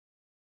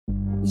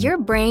Your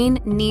brain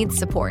needs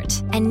support,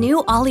 and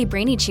new Ollie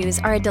Brainy Chews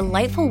are a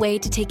delightful way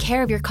to take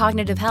care of your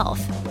cognitive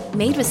health.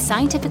 Made with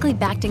scientifically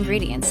backed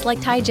ingredients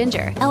like Thai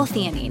ginger,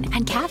 L-theanine,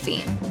 and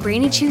caffeine,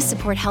 Brainy Chews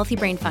support healthy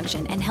brain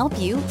function and help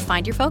you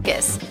find your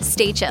focus,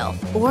 stay chill,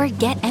 or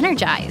get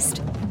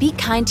energized. Be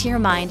kind to your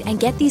mind and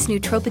get these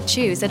nootropic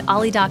chews at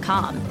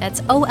ollie.com.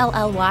 That's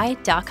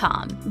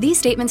OLLY.com. These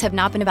statements have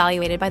not been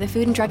evaluated by the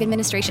Food and Drug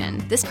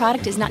Administration. This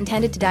product is not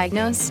intended to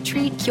diagnose,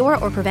 treat, cure,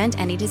 or prevent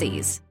any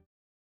disease.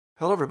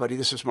 Hello, everybody.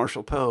 This is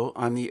Marshall Poe.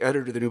 I'm the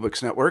editor of the New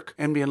Books Network.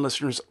 NBN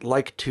listeners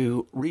like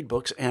to read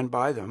books and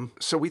buy them.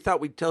 So we thought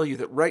we'd tell you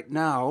that right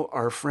now,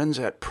 our friends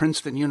at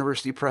Princeton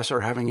University Press are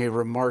having a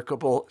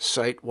remarkable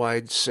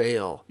site-wide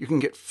sale. You can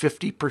get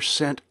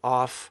 50%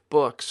 off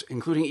books,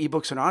 including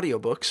ebooks and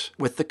audiobooks,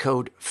 with the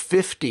code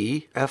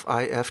 50,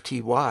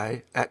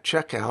 F-I-F-T-Y, at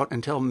checkout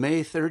until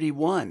May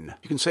 31.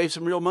 You can save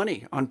some real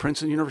money on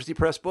Princeton University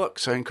Press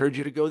books. I encourage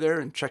you to go there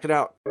and check it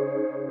out.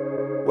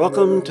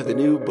 Welcome to the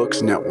New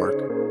Books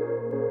Network.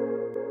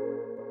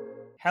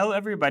 Hello,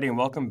 everybody, and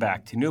welcome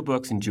back to New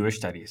Books in Jewish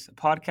Studies, a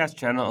podcast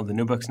channel of the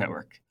New Books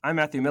Network. I'm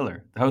Matthew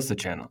Miller, the host of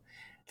the channel.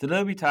 Today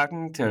we'll be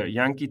talking to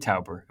Yanki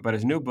Tauber about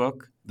his new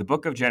book, The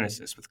Book of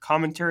Genesis, with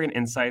commentary and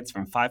insights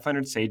from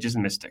 500 sages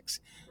and mystics,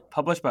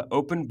 published by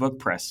Open Book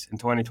Press in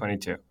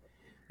 2022.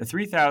 The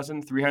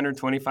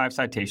 3,325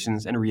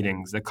 citations and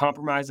readings that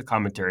comprise the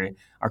commentary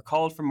are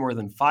culled from more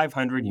than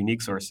 500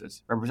 unique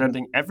sources,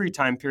 representing every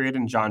time period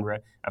and genre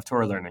of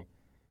Torah learning.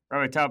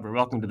 Rabbi Tauber,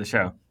 welcome to the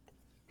show.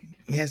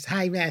 Yes.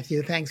 Hi,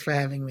 Matthew. Thanks for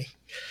having me.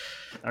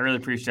 I really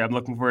appreciate it. I'm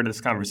looking forward to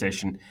this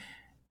conversation.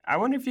 I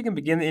wonder if you can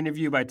begin the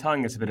interview by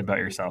telling us a bit about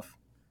yourself.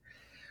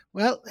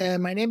 Well,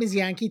 my name is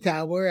Yanki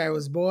Tauber. I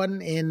was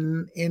born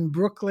in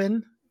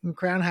Brooklyn, in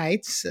Crown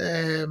Heights,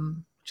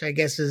 which I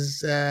guess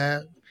is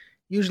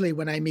usually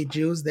when I meet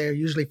Jews, they're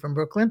usually from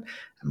Brooklyn.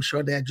 I'm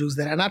sure there are Jews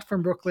that are not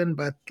from Brooklyn,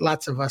 but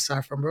lots of us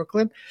are from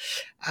Brooklyn.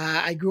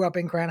 I grew up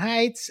in Crown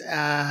Heights.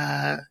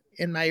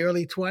 In my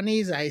early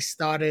 20s, I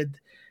started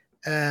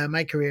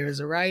my career as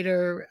a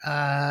writer,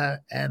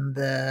 and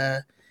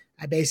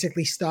I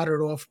basically started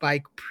off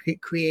by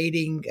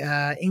creating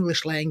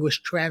English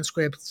language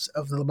transcripts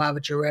of the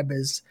Lubavitcher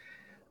Rebbe's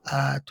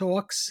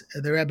talks.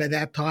 The Rebbe at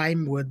that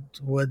time would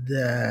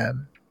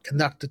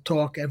conduct a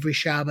talk every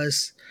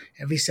Shabbos,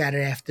 every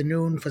Saturday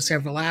afternoon for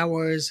several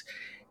hours.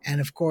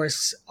 And of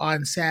course,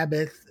 on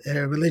Sabbath,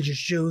 religious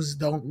Jews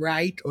don't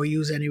write or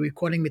use any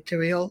recording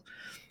material.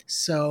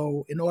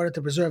 So in order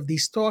to preserve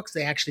these talks,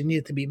 they actually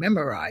needed to be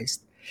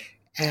memorized.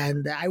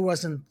 And I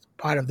wasn't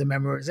part of the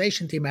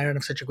memorization team. I don't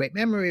have such a great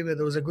memory, but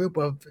there was a group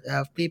of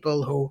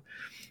people who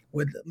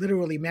would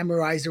literally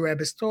memorize the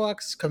Rebbe's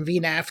talks,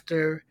 convene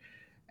after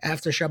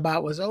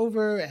Shabbat was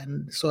over,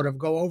 and sort of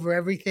go over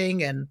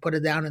everything and put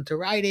it down into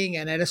writing.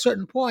 And at a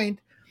certain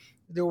point,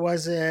 there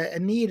was a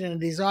need and a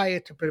desire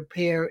to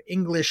prepare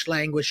English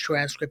language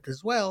transcript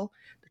as well.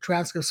 The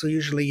transcripts were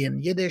usually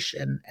in Yiddish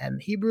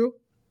and Hebrew,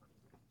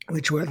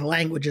 which were the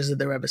languages that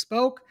the Rebbe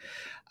spoke.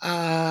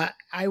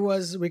 I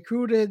was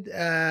recruited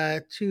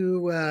I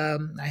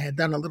had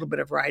done a little bit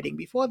of writing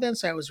before then,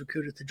 so I was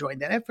recruited to join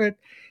that effort.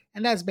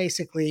 And that's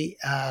basically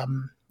how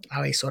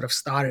I sort of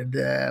started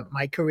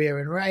my career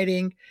in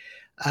writing.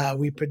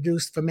 We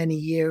produced for many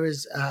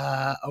years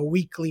a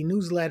weekly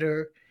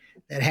newsletter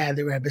that had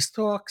the Rebbe's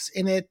talks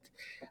in it.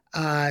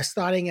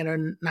 Starting in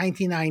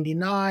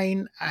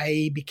 1999,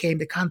 I became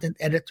the content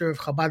editor of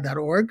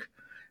Chabad.org.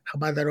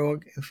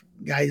 Chabad.org,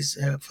 guys,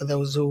 for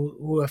those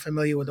who are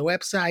familiar with the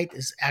website,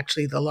 is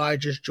actually the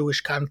largest Jewish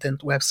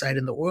content website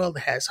in the world.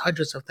 It has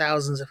hundreds of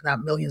thousands, if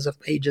not millions of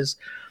pages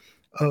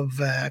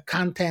of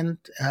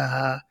content,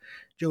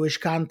 Jewish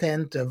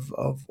content of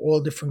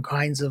all different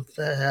kinds of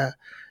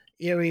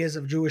areas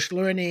of Jewish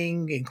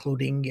learning,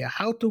 including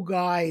how-to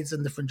guides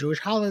and different Jewish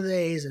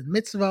holidays and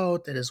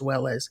mitzvot, and as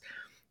well as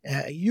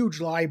a huge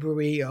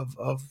library of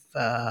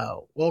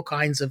all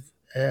kinds of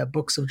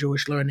books of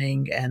Jewish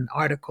learning and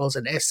articles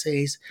and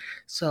essays.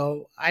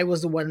 So I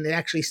was the one that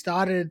actually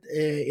started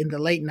in the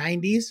late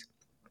 90s,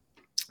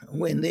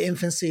 in the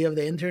infancy of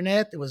the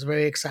internet. It was a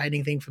very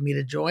exciting thing for me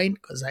to join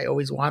because I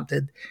always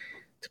wanted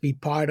to be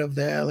part of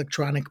the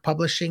electronic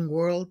publishing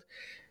world.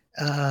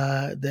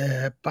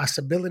 The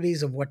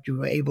possibilities of what you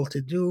were able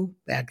to do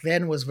back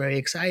then was very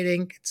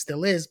exciting. It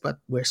still is, but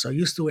we're so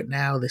used to it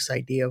now, this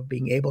idea of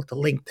being able to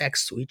link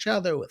text to each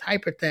other with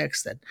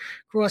hypertext and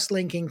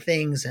cross-linking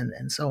things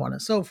and so on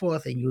and so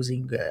forth, and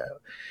using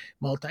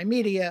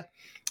multimedia.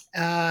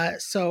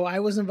 So I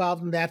was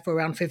involved in that for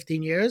around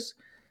 15 years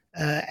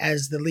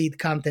as the lead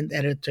content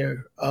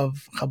editor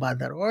of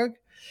Chabad.org.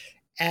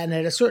 And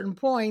at a certain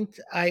point,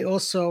 I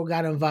also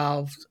got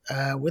involved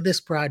with this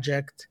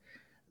project,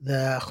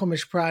 the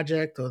Chumash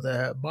project, or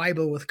the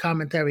Bible with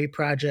Commentary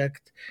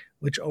project,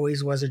 which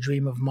always was a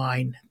dream of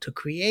mine to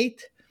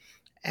create.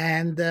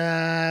 And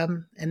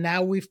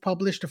now we've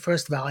published the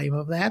first volume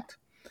of that.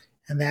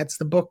 And that's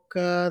the book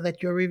that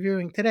you're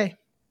reviewing today.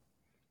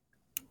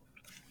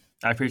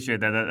 I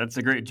appreciate that. That's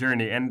a great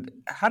journey. And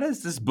how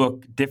does this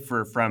book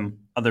differ from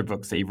other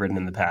books that you've written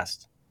in the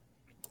past?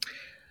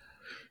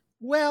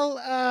 Well,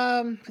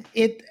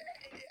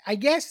 I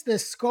guess the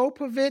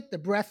scope of it, the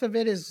breadth of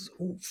it is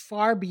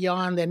far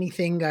beyond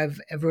anything I've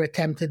ever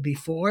attempted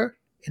before.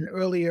 In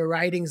earlier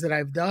writings that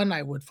I've done,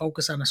 I would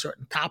focus on a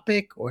certain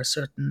topic or a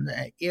certain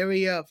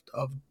area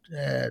of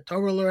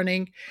Torah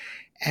learning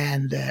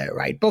and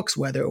write books,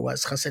 whether it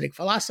was Hasidic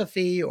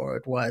philosophy or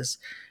it was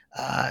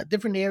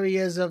different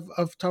areas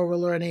of Torah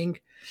learning.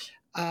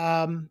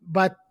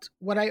 But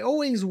what I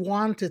always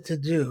wanted to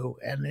do,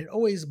 and it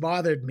always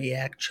bothered me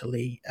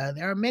actually,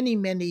 there are many,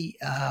 many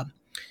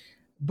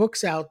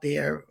books out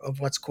there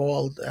of what's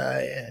called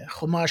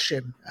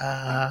chumashim.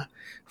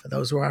 For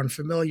those who are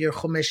unfamiliar,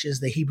 chumash is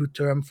the Hebrew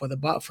term for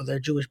the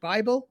Jewish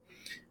Bible,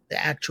 the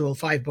actual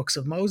 5 books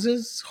of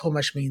Moses.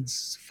 Chumash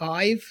means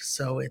 5,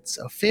 so it's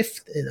a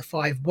fifth. The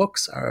 5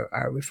 books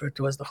are referred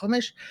to as the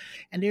chumash.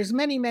 And there's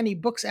many, many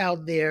books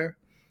out there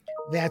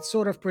that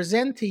sort of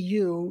present to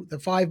you the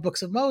 5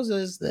 books of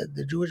Moses,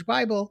 the Jewish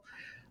Bible,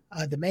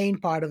 the main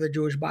part of the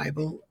Jewish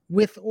Bible,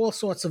 with all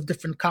sorts of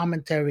different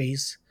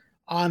commentaries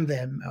on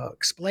them,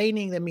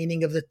 explaining the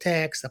meaning of the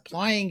text,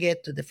 applying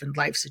it to different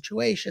life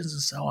situations,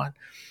 and so on.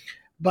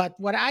 But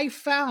what I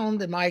found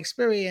in my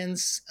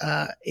experience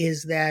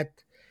is that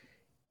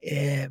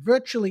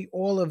virtually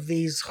all of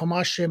these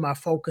chumashim are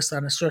focused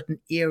on a certain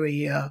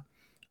area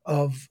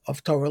of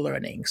Torah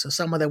learning. So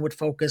some of them would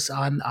focus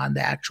on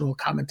the actual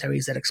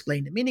commentaries that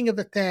explain the meaning of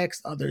the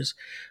text. Others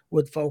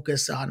would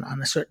focus on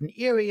a certain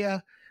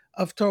area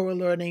of Torah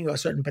learning or a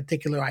certain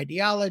particular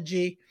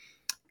ideology.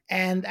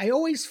 And I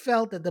always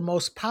felt that the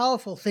most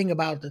powerful thing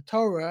about the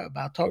Torah,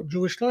 about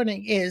Jewish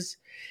learning, is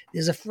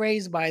there's a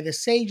phrase by the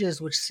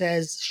sages which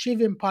says,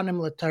 Shivim panim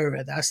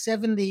LaTorah. There are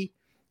 70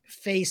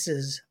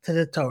 faces to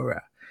the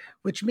Torah,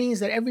 which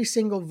means that every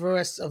single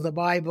verse of the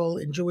Bible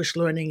in Jewish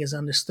learning is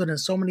understood in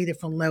so many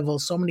different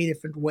levels, so many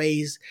different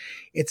ways.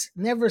 It's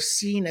never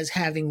seen as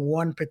having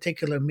one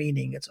particular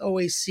meaning. It's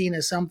always seen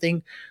as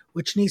something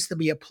which needs to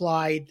be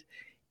applied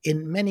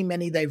in many,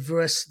 many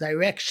diverse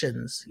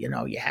directions. You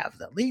know, you have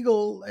the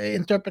legal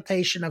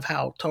interpretation of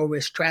how Torah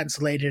is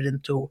translated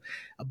into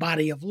a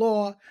body of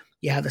law.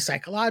 You have the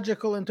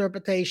psychological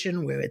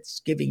interpretation where it's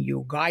giving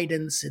you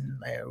guidance in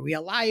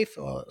real life,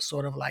 or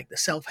sort of like the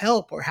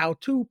self-help or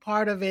how-to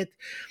part of it.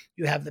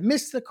 You have the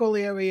mystical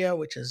area,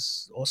 which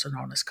is also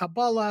known as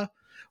Kabbalah,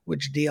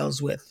 which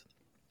deals with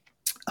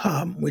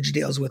all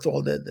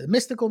the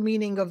mystical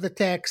meaning of the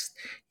text.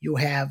 You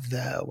have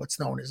what's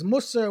known as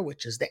Musar,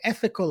 which is the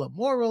ethical or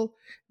moral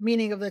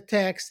meaning of the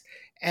text.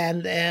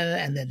 And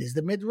then there's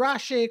the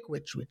Midrashic,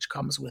 which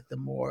comes with the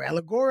more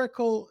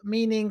allegorical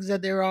meanings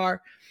that there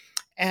are.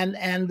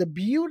 And the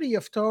beauty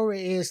of Torah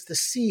is to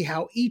see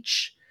how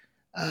each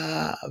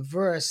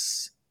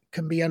verse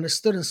can be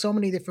understood in so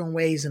many different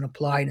ways and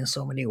applied in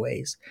so many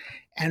ways.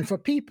 And for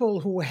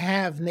people who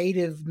have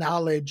native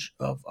knowledge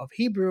of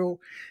Hebrew,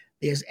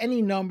 there's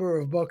any number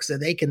of books that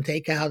they can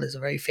take out. There's a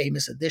very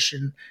famous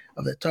edition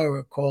of the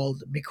Torah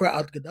called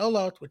Mikra'at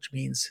Gedolot, which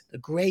means the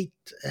great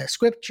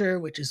scripture,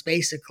 which is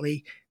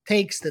basically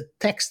takes the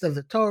text of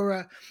the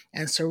Torah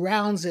and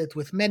surrounds it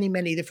with many,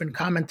 many different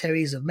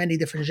commentaries of many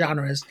different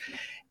genres.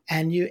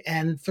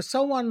 And for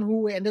someone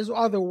and there's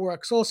other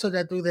works also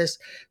that do this.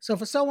 So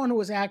for someone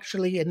who is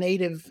actually a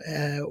native,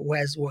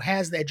 who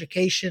has the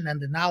education and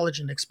the knowledge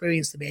and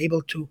experience to be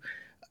able to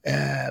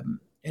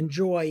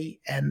enjoy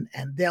and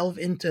delve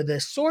into the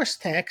source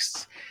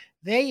texts,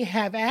 they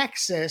have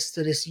access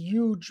to this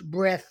huge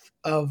breadth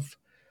of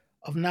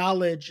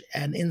knowledge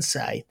and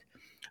insight.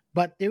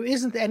 But there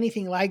isn't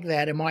anything like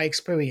that in my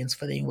experience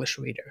for the English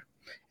reader.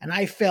 And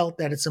I felt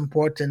that it's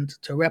important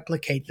to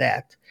replicate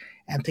that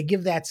and to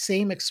give that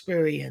same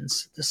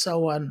experience to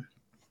someone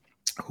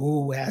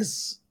who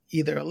has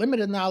either a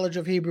limited knowledge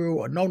of Hebrew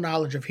or no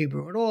knowledge of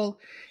Hebrew at all,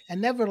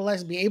 and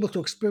nevertheless be able to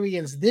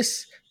experience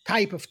this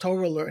type of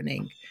Torah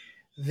learning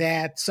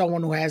that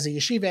someone who has a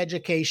yeshiva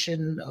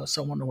education or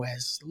someone who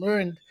has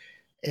learned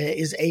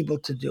is able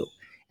to do.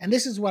 And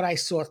this is what I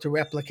sought to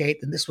replicate,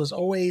 and this was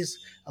always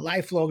a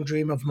lifelong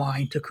dream of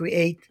mine, to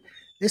create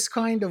this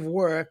kind of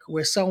work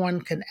where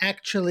someone can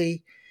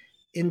actually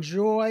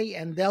enjoy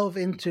and delve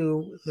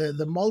into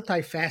the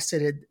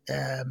multifaceted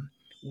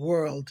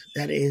world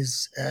that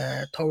is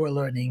Torah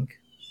learning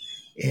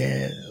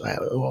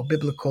or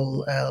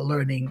biblical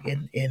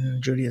learning in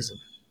Judaism.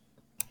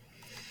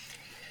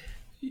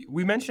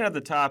 We mentioned at the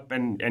top,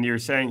 and you're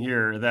saying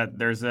here that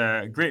there's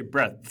a great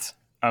breadth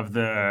of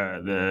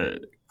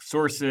the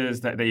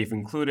sources that you've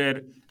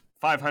included.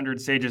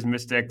 500 sages,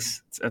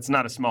 mystics. It's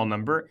not a small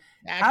number.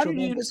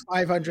 Actually, it was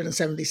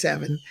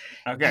 577.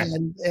 Okay.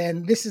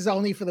 And this is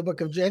only for the book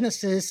of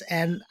Genesis.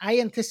 And I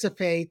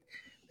anticipate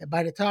that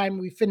by the time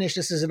we finish,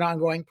 this is an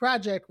ongoing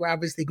project. We're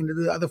obviously going to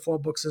do the other 4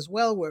 books as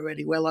well. We're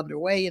already well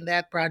underway in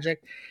that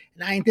project.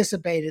 And I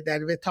anticipated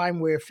that by the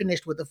time we're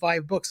finished with the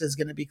 5 books, it's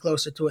going to be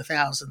closer to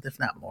 1,000, if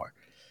not more.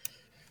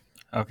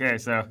 Okay,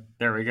 so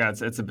there we go.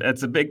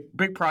 It's a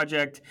big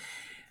project.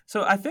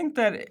 So I think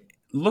that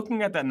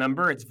looking at that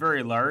number, it's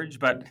very large,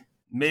 but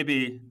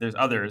maybe there's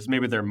others,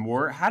 maybe there are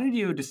more. How did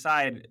you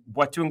decide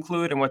what to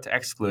include and what to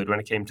exclude when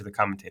it came to the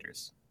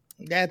commentators?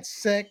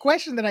 That's a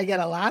question that I get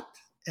a lot,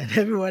 and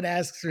everyone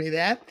asks me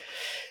that.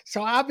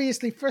 So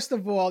obviously, first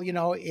of all,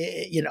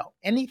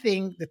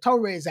 anything, the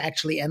Torah is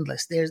actually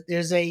endless.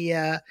 There's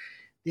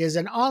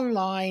an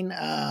online,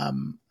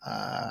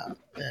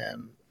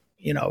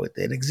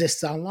 it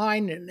exists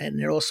online,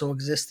 and it also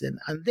exists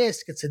on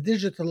disk. It's a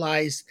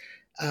digitalized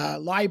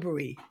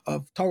library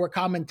of Torah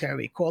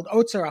commentary called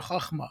Otzer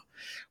HaChachma,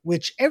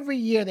 which every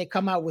year they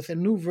come out with a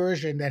new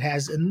version that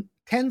has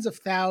tens of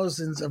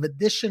thousands of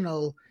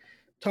additional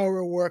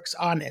Torah works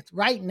on it.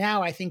 Right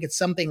now, I think it's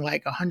something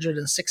like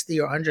 160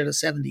 or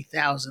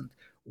 170,000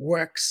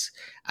 works.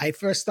 I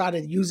first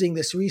started using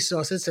this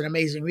resource. It's an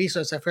amazing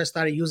resource. I first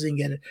started using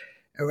it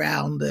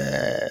around,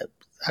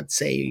 I'd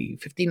say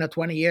 15 or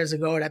 20 years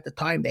ago. And at the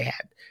time, they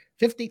had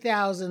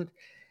 50,000.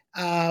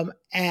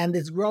 And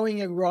it's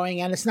growing and growing,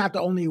 and it's not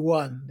the only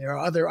one. There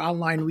are other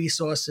online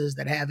resources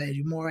that have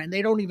it more, and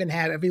they don't even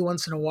have, every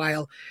once in a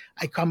while,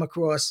 I come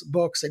across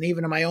books, and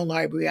even in my own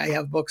library, I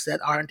have books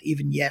that aren't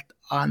even yet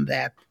on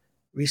that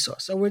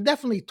resource. So we're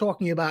definitely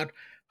talking about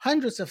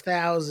hundreds of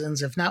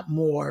thousands, if not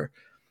more,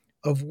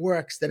 of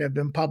works that have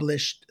been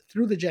published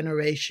through the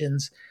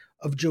generations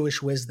of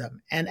Jewish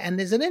wisdom. And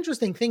there's an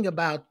interesting thing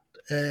about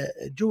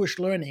Jewish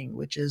learning,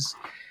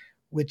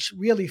 which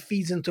really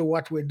feeds into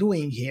what we're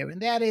doing here.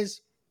 And that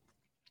is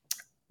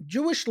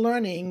Jewish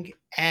learning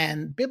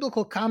and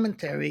biblical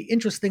commentary,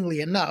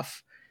 interestingly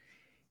enough,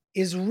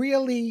 is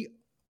really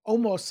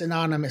almost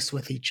synonymous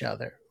with each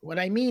other. What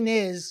I mean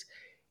is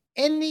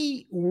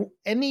any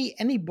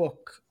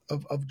book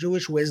of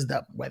Jewish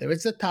wisdom, whether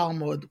it's the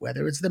Talmud,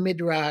 whether it's the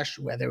Midrash,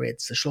 whether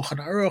it's the Shulchan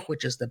Aruch,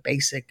 which is the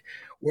basic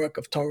work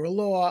of Torah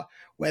law,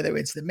 whether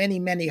it's the many,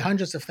 many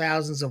hundreds of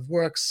thousands of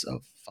works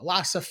of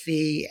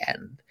philosophy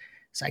and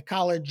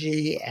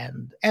psychology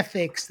and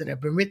ethics that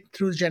have been written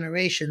through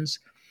generations,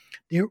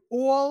 they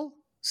all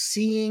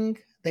see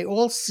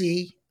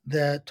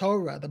the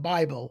Torah, the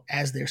Bible,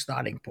 as their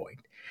starting point.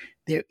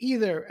 They're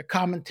either a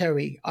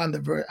commentary on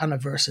a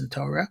verse in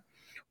Torah,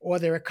 or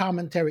they're a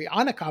commentary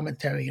on a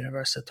commentary in a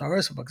verse of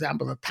Torah. So, for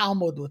example, the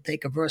Talmud would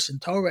take a verse in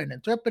Torah and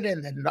interpret it,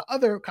 and then the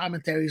other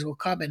commentaries will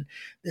come and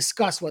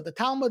discuss what the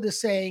Talmud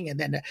is saying, and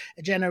then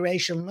a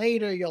generation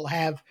later, you'll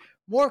have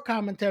more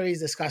commentaries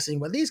discussing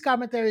what these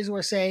commentaries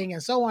were saying,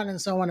 and so on and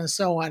so on and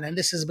so on. And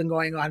this has been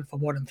going on for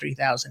more than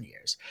 3,000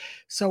 years.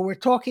 So we're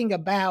talking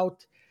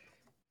about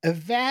a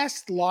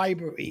vast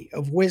library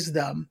of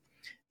wisdom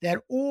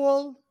that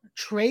all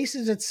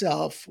traces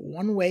itself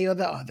one way or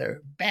the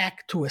other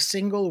back to a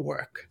single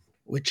work,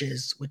 which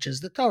is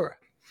the Torah.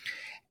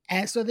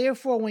 And so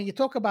therefore, when you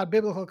talk about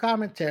biblical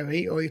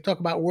commentary, or you talk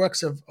about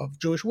works of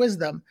Jewish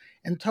wisdom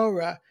and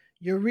Torah,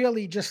 you're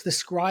really just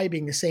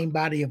describing the same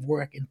body of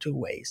work in two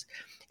ways.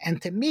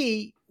 And to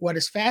me, what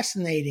is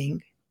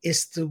fascinating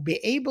is to be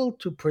able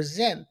to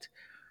present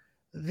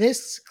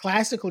this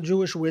classical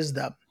Jewish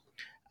wisdom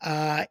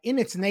in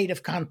its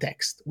native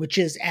context, which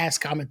is as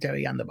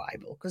commentary on the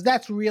Bible, because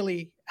that's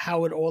really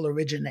how it all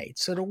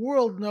originates. So the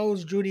world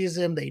knows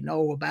Judaism, they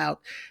know about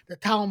the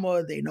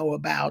Talmud, they know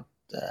about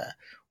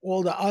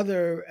all the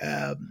other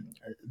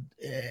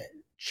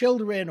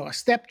children or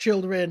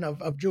stepchildren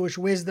of Jewish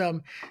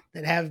wisdom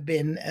that have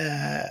been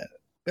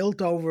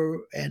built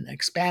over and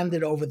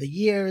expanded over the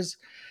years.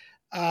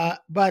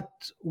 But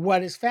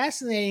what is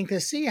fascinating to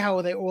see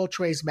how they all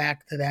trace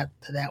back to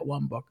that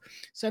one book.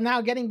 So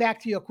now getting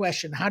back to your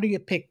question, how do you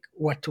pick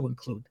what to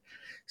include?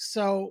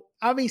 So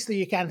obviously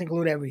you can't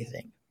include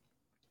everything.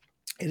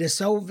 It is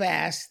so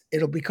vast,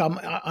 it'll become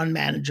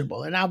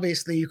unmanageable. And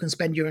obviously you can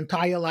spend your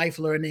entire life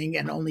learning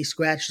and only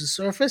scratch the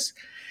surface.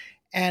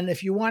 And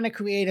if you want to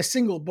create a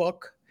single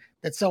book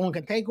that someone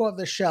can take off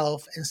the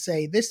shelf and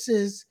say, this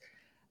is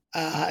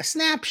a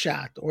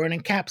snapshot or an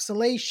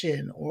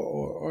encapsulation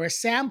or a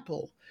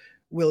sample,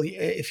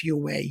 if you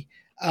may,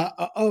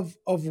 of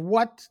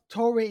what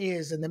Torah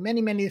is and the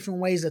many, many different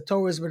ways that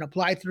Torah has been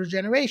applied through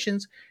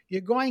generations,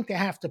 you're going to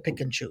have to pick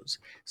and choose.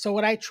 So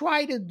what I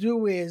try to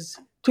do is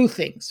two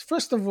things.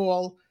 First of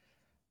all,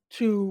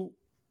 to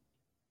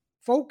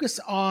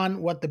focus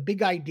on what the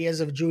big ideas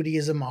of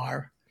Judaism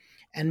are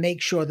and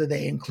make sure that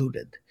they're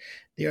included.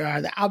 There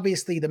are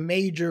obviously the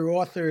major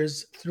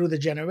authors through the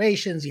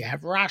generations. You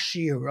have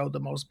Rashi, who wrote the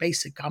most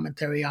basic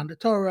commentary on the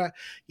Torah.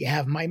 You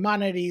have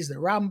Maimonides, the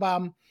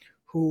Rambam,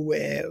 who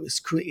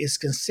is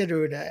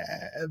considered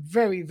a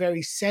very,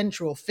 very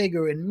central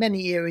figure in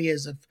many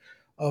areas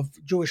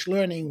of Jewish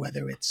learning,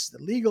 whether it's the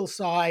legal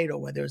side or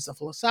whether it's the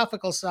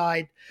philosophical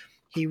side.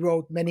 He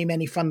wrote many,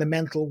 many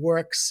fundamental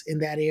works in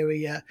that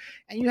area.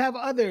 And you have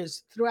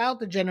others throughout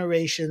the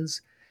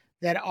generations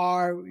that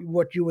are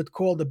what you would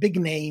call the big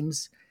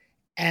names,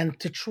 and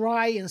to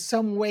try in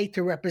some way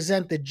to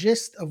represent the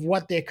gist of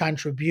what their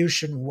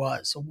contribution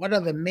was. So what are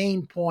the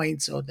main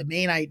points or the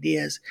main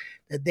ideas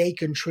that they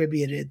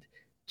contributed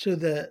to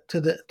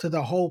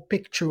the whole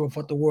picture of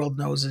what the world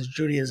knows as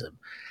Judaism?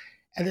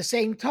 At the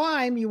same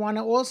time, you want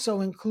to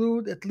also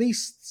include at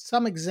least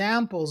some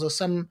examples or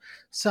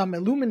some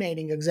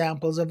illuminating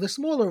examples of the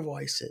smaller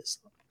voices.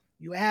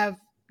 You have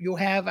you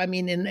have, I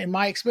mean, in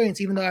my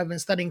experience, even though I've been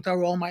studying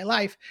Torah all my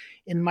life,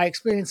 in my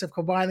experience of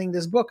compiling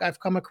this book, I've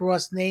come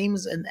across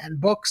names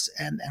and books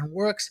and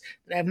works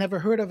that I've never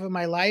heard of in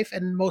my life,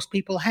 and most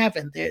people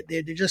haven't.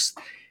 They're just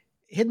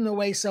hidden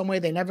away somewhere.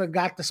 They never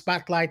got the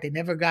spotlight. They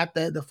never got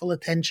the full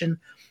attention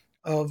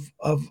of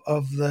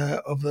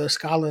the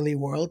scholarly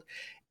world.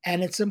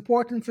 And it's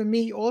important for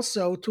me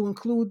also to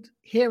include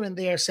here and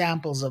there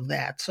samples of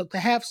that. So to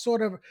have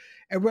sort of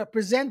a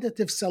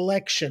representative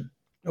selection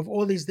of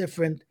all these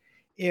different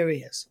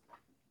areas.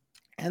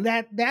 And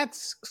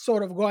that's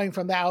sort of going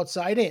from the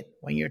outside in,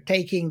 when you're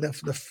taking the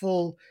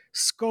full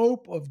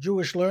scope of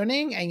Jewish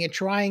learning and you're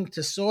trying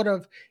to sort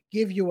of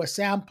give you a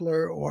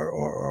sampler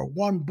or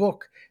one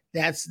book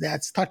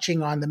that's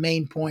touching on the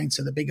main points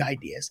and the big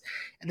ideas.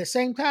 At the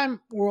same time,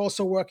 we're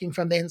also working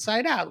from the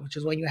inside out, which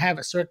is when you have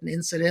a certain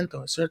incident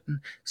or a certain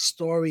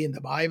story in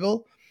the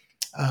Bible.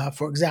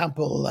 For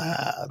example,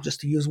 just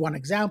to use one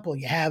example,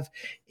 you have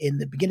in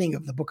the beginning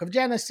of the book of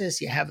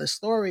Genesis, you have the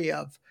story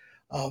of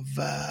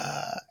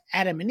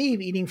Adam and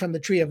Eve eating from the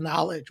tree of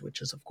knowledge,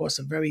 which is, of course,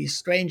 a very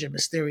strange and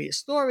mysterious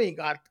story.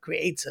 God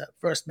creates a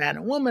first man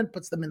and woman,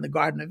 puts them in the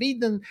Garden of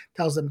Eden,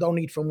 tells them don't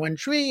eat from one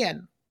tree,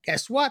 and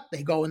guess what?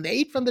 They go and they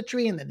eat from the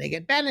tree, and then they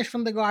get banished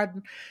from the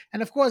garden.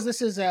 And of course,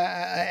 this is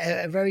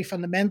a very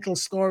fundamental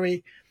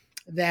story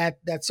that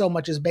so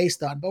much is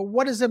based on. But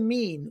what does it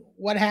mean?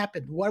 What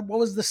happened? What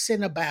was the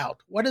sin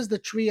about? What does the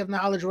tree of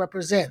knowledge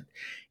represent?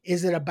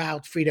 Is it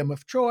about freedom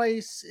of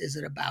choice? Is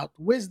it about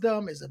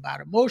wisdom? Is it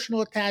about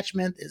emotional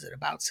attachment? Is it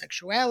about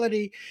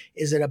sexuality?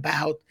 Is it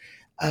about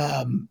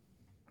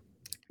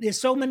there's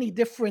so many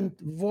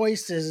different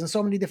voices and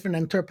so many different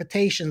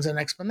interpretations and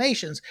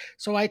explanations.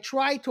 So I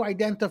try to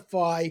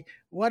identify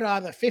what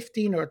are the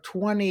 15 or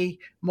 20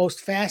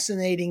 most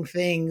fascinating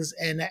things,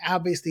 and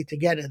obviously to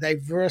get a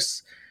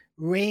diverse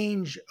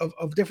range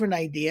of different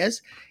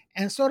ideas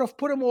and sort of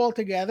put them all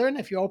together. And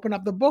if you open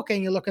up the book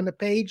and you look on the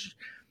page,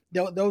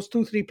 those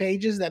 2-3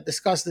 pages that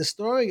discuss the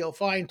story, you'll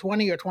find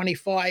 20 or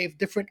 25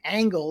 different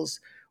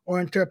angles or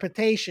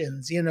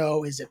interpretations. You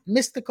know, is it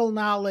mystical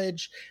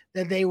knowledge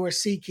that they were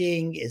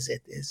seeking? Is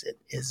it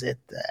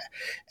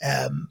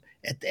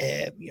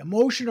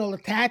emotional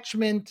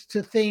attachment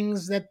to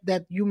things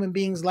that human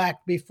beings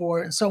lacked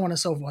before, and so on and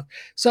so forth.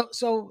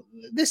 So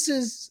this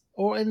is,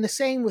 or in the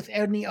same with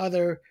any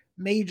other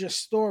major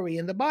story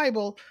in the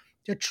Bible,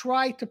 to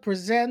try to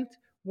present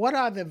what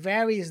are the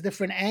various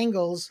different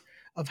angles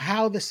of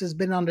how this has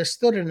been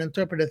understood and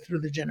interpreted through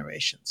the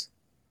generations.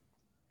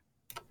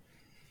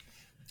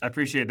 I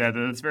appreciate that.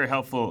 That's very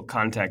helpful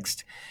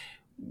context.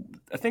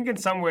 I think in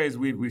some ways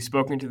we've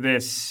spoken to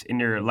this in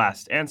your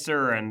last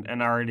answer and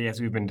already as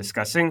we've been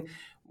discussing.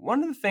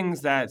 One of the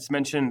things that's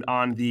mentioned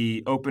on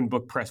the Open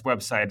Book Press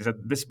website is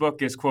that this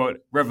book is, quote,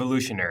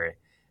 revolutionary.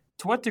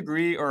 To what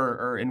degree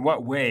or in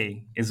what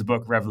way is the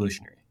book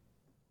revolutionary?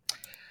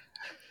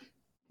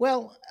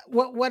 Well,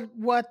 one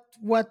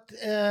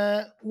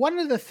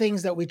of the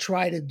things that we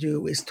try to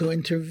do is to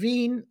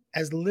intervene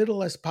as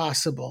little as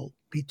possible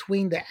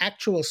between the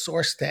actual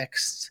source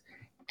texts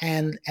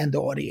and the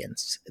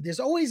audience. There's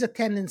always a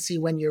tendency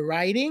when you're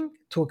writing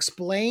to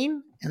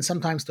explain and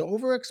sometimes to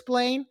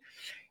over-explain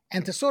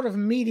and to sort of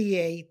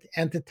mediate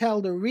and to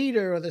tell the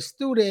reader or the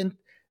student,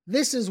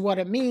 this is what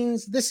it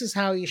means, this is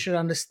how you should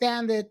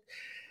understand it.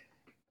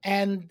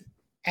 And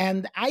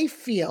I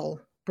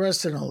feel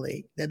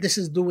personally that this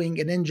is doing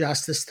an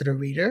injustice to the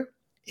reader.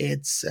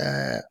 It's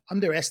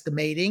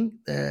underestimating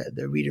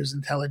the reader's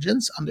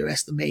intelligence,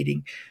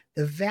 underestimating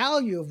the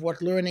value of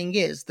what learning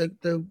is.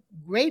 The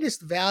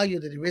greatest value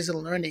that there is in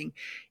learning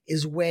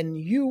is when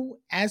you,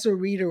 as a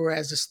reader or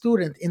as a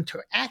student,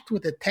 interact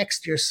with the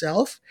text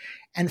yourself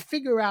and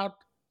figure out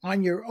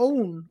on your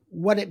own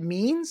what it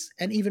means,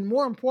 and even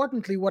more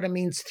importantly, what it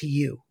means to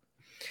you.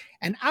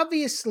 And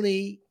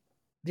obviously,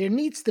 there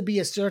needs to be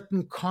a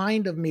certain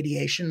kind of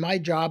mediation. My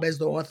job as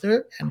the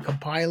author and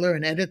compiler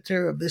and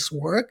editor of this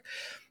work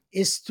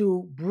is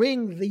to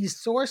bring these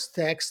source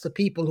texts to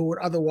people who would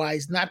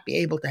otherwise not be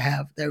able to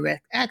have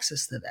direct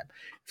access to them.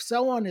 If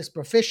someone is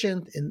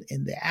proficient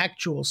in the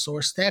actual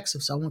source text,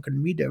 if someone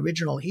can read the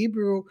original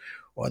Hebrew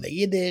or the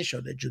Yiddish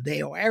or the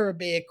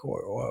Judeo-Arabic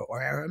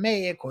or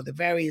Aramaic or the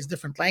various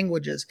different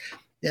languages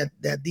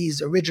that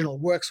these original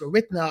works were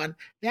written on,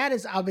 that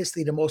is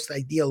obviously the most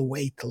ideal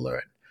way to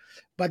learn.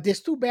 But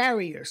there's two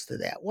barriers to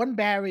that. One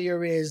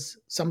barrier is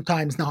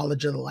sometimes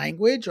knowledge of the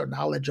language or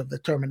knowledge of the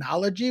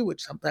terminology,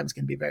 which sometimes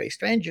can be very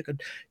strange.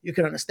 You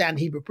can understand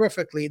Hebrew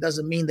perfectly. It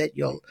doesn't mean that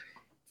you'll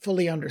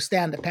fully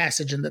understand the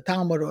passage in the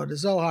Talmud or the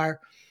Zohar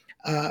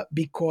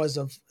because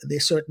of the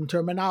certain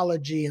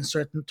terminology and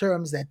certain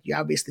terms that you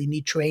obviously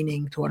need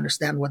training to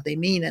understand what they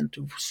mean and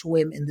to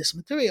swim in this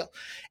material.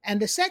 And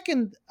the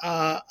second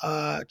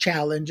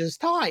challenge is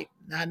time.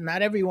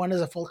 Not everyone is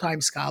a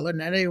full-time scholar.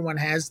 Not everyone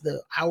has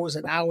the hours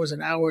and hours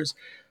and hours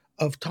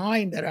of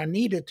time that are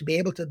needed to be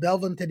able to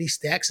delve into these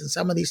texts. And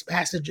some of these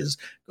passages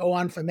go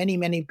on for many,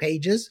 many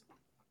pages.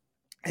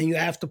 And you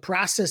have to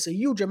process a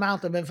huge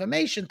amount of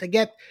information to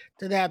get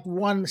to that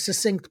one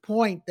succinct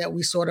point that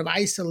we sort of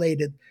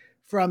isolated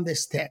from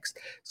this text.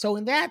 So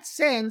in that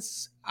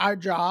sense, our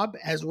job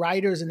as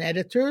writers and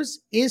editors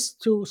is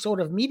to sort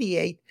of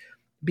mediate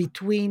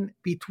between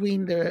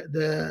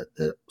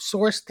the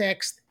source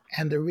text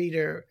and the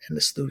reader and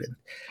the student.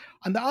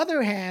 On the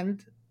other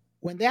hand,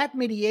 when that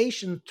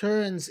mediation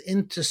turns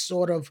into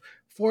sort of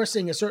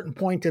forcing a certain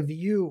point of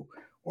view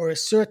or a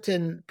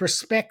certain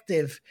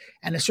perspective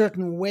and a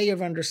certain way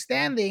of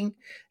understanding,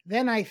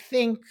 then I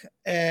think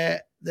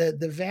the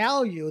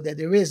value that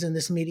there is in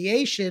this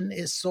mediation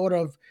is sort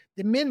of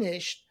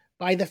diminished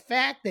by the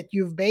fact that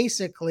you've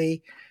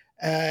basically,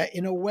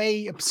 in a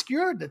way,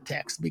 obscured the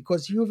text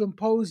because you've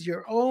imposed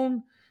your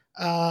own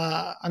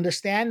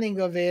understanding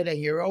of it and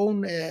your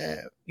own,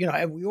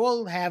 we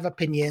all have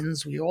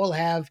opinions, we all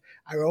have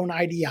our own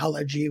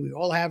ideology, we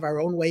all have our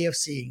own way of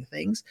seeing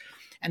things.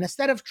 And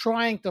instead of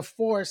trying to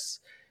force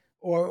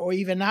or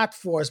even not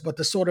force, but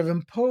to sort of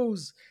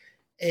impose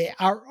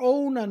our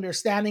own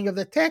understanding of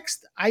the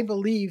text, I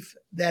believe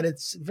that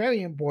it's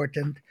very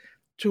important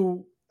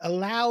to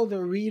allow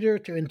the reader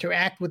to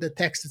interact with the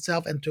text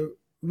itself and to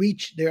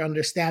reach their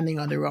understanding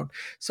on their own.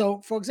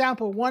 So, for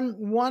example, one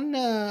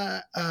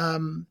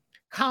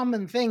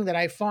common thing that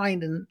I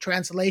find in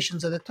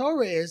translations of the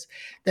Torah is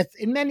that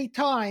in many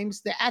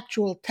times the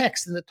actual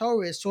text in the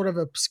Torah is sort of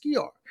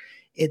obscure.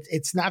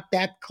 It's not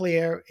that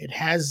clear. It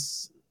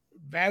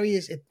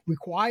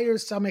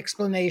requires some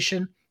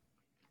explanation.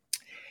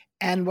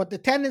 And what the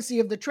tendency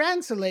of the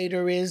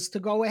translator is to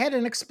go ahead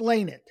and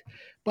explain it.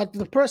 But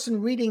the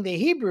person reading the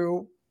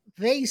Hebrew,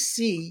 they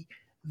see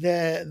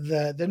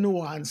the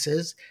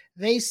nuances.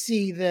 They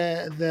see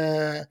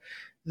the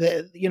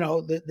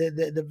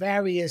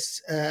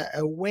various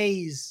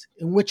ways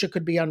in which it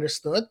could be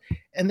understood.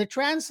 And the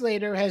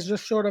translator has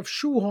just sort of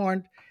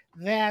shoehorned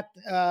that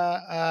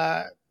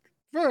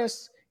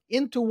verse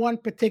into one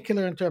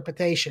particular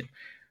interpretation.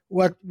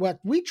 What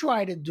we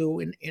try to do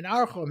in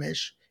our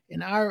Chumash,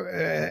 in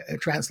our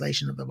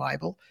translation of the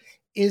Bible,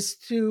 is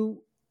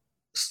to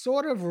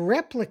sort of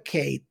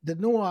replicate the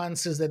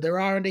nuances that there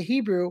are in the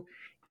Hebrew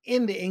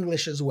in the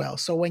English as well.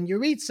 So when you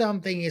read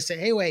something, you say,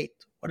 hey, wait,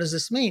 what does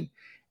this mean?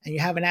 And you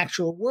have an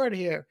actual word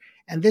here.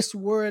 And this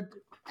word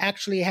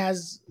actually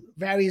has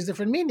various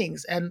different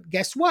meanings. And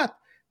guess what?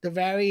 The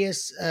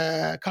various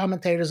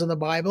commentators on the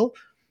Bible,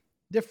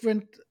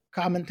 different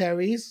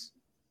commentaries,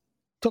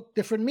 took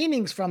different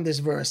meanings from this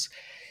verse.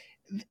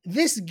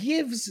 This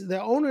gives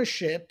the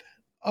ownership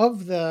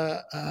of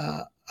the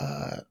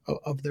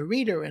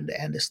reader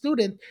and the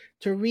student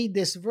to read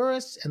this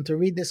verse and to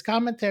read this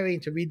commentary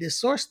and to read this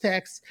source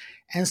text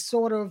and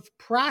sort of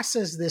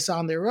process this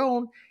on their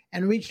own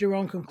and reach their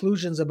own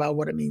conclusions about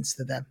what it means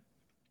to them.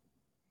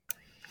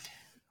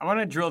 I want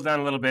to drill down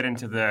a little bit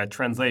into the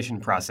translation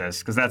process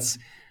because that's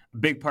a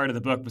big part of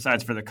the book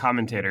besides for the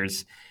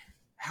commentators.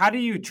 How do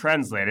you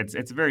translate?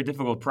 It's a very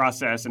difficult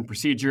process and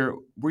procedure.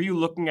 Were you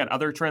looking at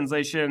other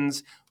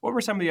translations? What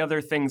were some of the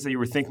other things that you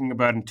were thinking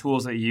about and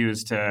tools that you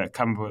used to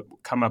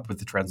come up with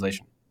the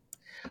translation?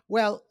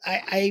 Well,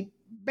 I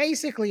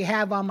basically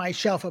have on my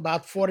shelf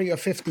about 40 or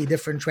 50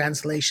 different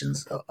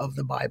translations of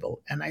the Bible,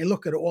 and I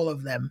look at all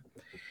of them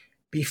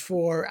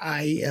before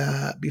I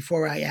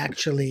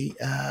actually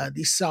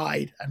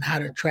decide on how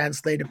to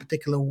translate a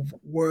particular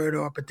word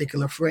or a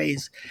particular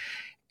phrase.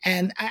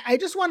 And I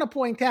just want to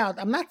point out,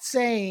 I'm not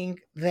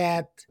saying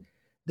that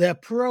the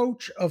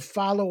approach of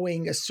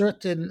following a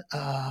certain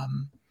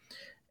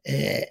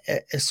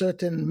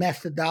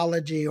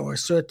methodology or a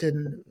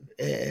certain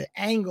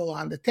angle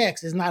on the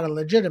text is not a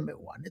legitimate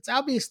one. It's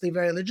obviously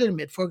very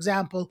legitimate. For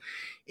example,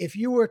 if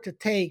you were to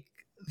take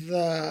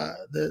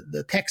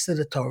the text of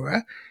the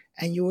Torah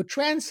and you would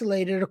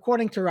translate it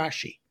according to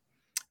Rashi.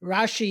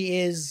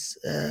 Rashi is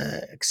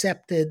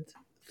accepted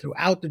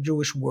throughout the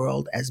Jewish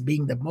world as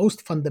being the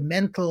most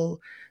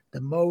fundamental, the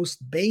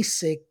most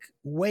basic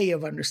way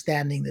of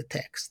understanding the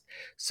text.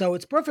 So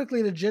it's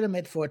perfectly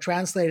legitimate for a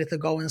translator to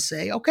go and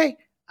say, okay,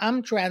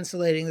 I'm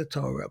translating the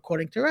Torah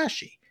according to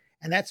Rashi.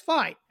 And that's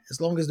fine,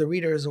 as long as the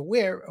reader is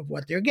aware of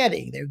what they're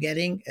getting. They're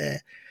getting a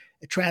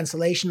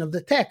translation of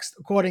the text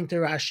according to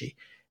Rashi.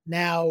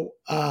 Now,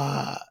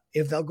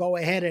 if they'll go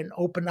ahead and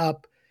open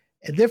up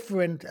a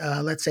different,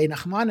 let's say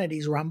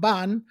Nachmanides,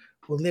 Ramban,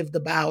 who lived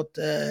about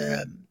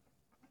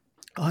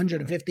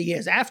 150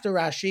 years after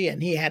Rashi,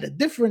 and he had a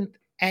different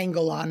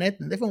angle on it,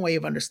 a different way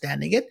of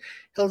understanding it,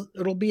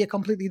 it'll be a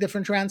completely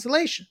different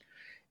translation.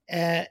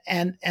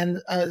 And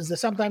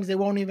sometimes they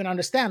won't even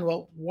understand,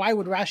 well, why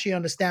would Rashi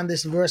understand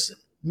this verse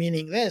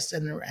meaning this,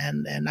 and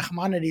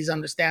Nachmanides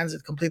understands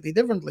it completely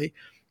differently?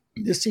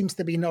 There seems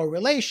to be no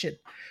relation.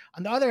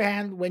 On the other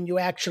hand, when you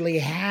actually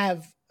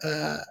have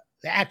the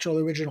actual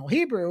original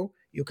Hebrew,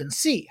 you can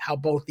see how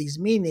both these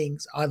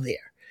meanings are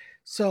there.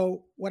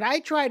 So what I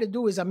try to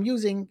do is I'm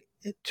using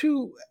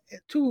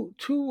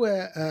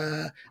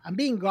I'm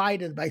being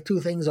guided by two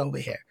things over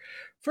here.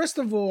 First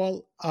of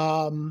all,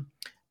 I'm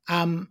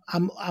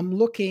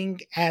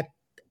looking at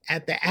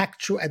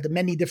the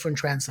many different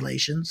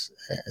translations,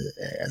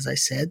 as I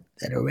said,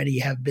 that already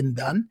have been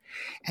done.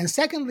 And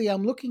secondly,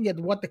 I'm looking at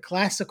what the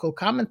classical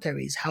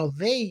commentaries, how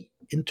they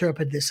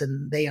interpret this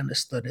and they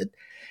understood it.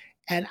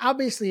 And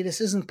obviously, this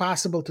isn't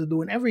possible to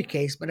do in every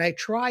case, but I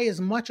try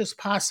as much as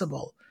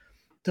possible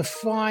to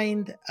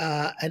find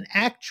an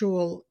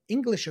actual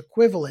English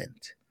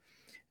equivalent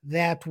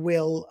that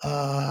will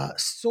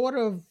sort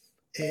of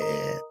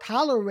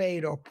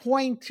tolerate or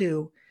point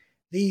to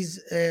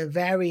these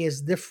various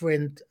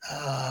different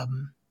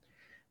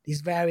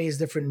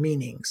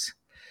meanings.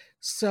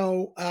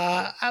 So,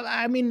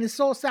 I mean, this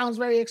all sounds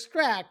very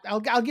abstract.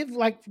 I'll give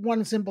like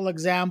one simple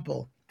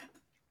example.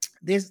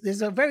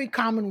 There's a very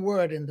common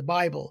word in the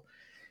Bible,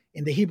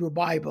 in the Hebrew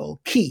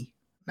Bible, ki.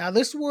 Now,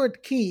 this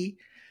word ki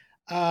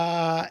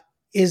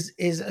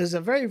is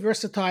a very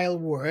versatile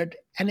word,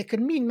 and it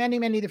can mean many,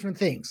 many different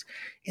things.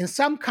 In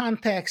some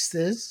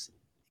contexts,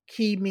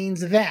 ki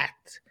means that.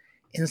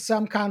 In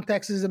some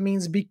contexts, it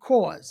means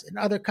because. In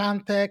other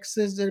contexts,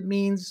 it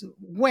means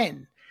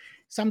when.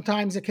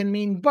 Sometimes it can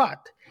mean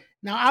but.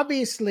 Now,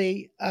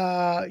 obviously,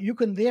 you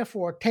can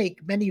therefore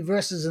take many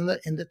verses in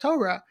the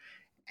Torah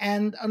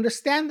and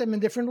understand them in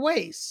different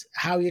ways.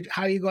 How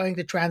are you going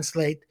to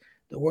translate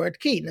the word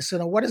ki? So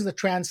now what does the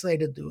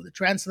translator do? The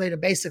translator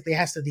basically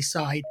has to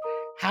decide,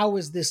 how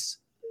is this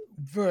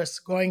verse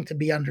going to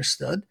be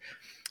understood?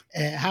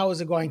 How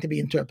is it going to be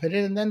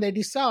interpreted? And then they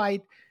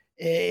decide,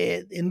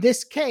 in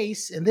this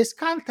case, in this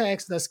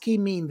context, does ki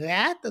mean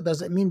that? Or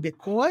does it mean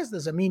because?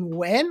 Does it mean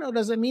when? Or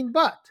does it mean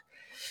but?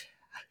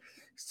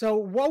 So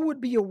what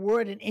would be a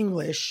word in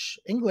English?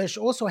 English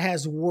also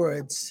has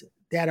words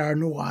that are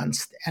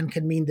nuanced and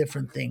can mean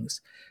different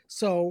things.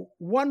 So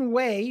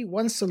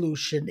one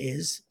solution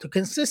is to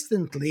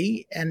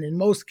consistently, and in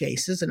most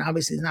cases, and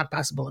obviously it's not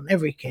possible in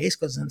every case,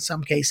 because in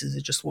some cases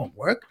it just won't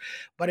work,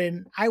 but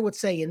I would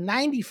say in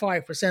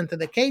 95% of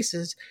the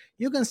cases,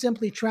 you can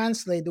simply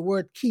translate the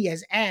word ki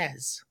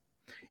as.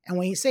 And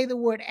when you say the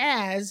word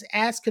as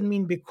can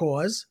mean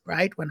because,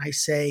 right? When I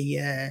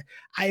say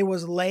I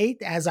was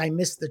late as I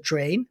missed the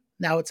train.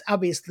 Now it's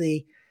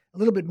obviously a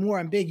little bit more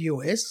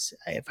ambiguous.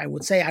 If I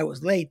would say I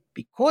was late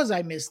because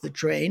I missed the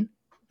train,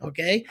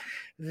 okay,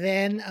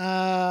 then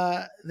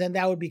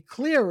that would be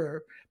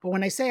clearer. But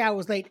when I say I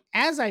was late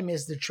as I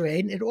missed the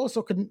train, it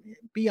also can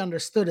be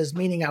understood as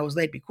meaning I was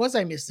late because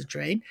I missed the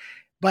train.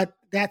 But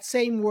that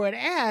same word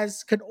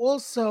as could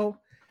also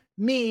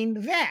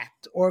mean that,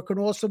 or it could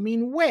also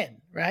mean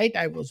when, right?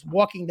 I was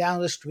walking down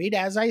the street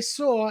as I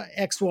saw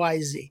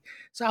XYZ.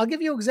 So I'll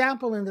give you an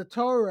example in the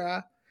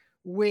Torah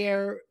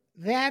where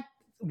that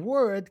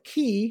word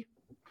ki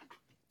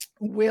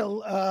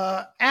will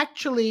has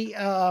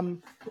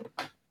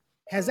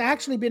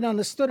actually been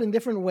understood in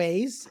different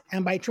ways,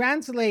 and by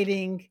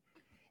translating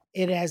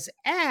it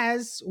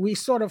as we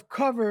sort of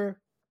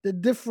cover the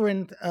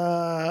different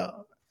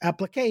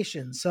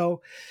applications.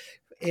 So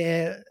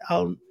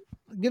I'll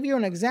give you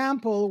an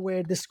example where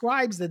it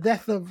describes the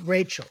death of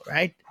Rachel,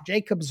 right?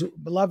 Jacob's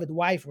beloved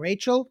wife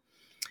Rachel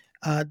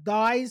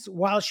dies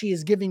while she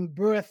is giving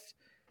birth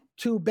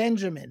to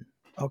Benjamin.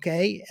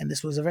 Okay, and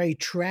this was a very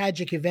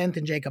tragic event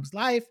in Jacob's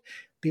life.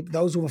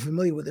 Those who are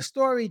familiar with the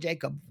story,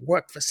 Jacob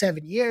worked for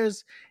 7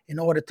 years in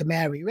order to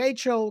marry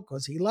Rachel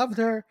because he loved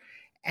her.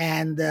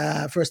 And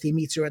first he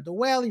meets her at the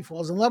well, he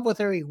falls in love with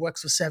her, he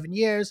works for 7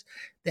 years.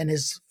 Then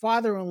his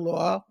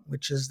father-in-law,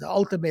 which is the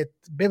ultimate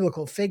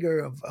biblical figure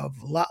of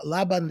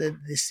Laban the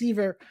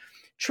deceiver,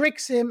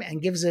 tricks him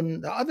and gives him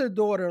the other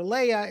daughter,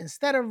 Leah,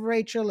 instead of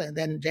Rachel. And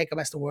then Jacob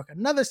has to work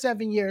another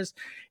 7 years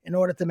in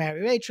order to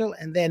marry Rachel.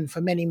 And then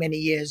for many, many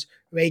years,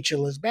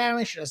 Rachel is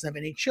barren. She doesn't have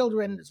any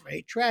children. It's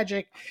very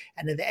tragic.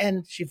 And at the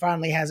end, she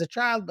finally has a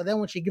child. But then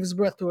when she gives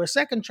birth to her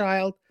second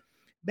child,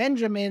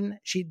 Benjamin,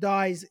 she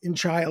dies in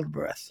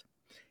childbirth.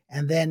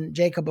 And then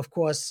Jacob, of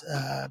course,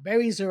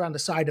 buries her on the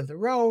side of the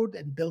road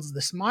and builds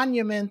this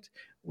monument,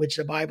 which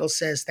the Bible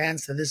says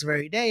stands to this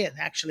very day. And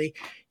actually,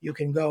 you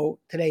can go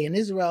today in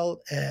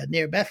Israel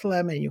near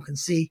Bethlehem, and you can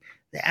see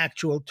the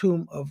actual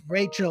tomb of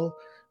Rachel,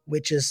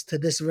 which is to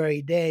this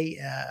very day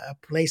a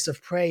place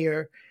of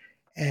prayer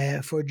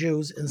for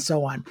Jews and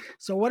so on.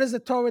 So what does the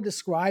Torah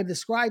describe? The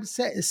scribe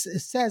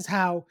says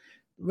how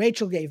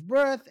Rachel gave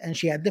birth and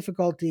she had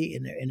difficulty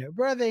in her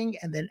birthing.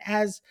 And then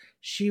as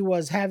she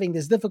was having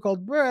this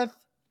difficult birth,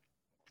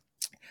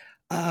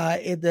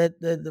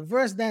 the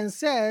verse then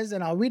says,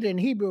 and I'll read it in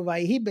Hebrew,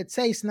 Vayhi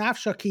b'tzeis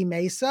nafsha ki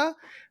mesa,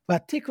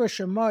 v'tikra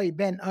shemoi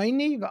ben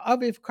oini,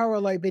 v'aviv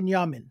karoloi ben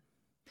yamin,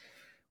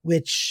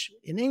 which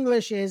in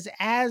English is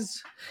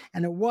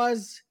and it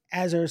was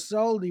as her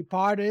soul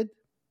departed,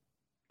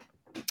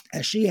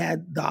 as she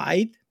had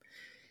died.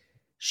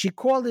 She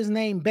called his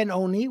name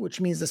Ben-Oni, which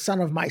means the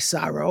son of my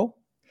sorrow.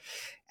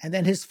 And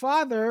then his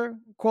father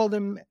called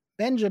him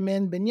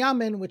Benjamin,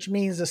 which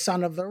means the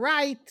son of the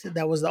right.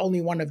 That was the only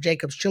one of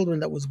Jacob's children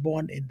that was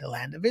born in the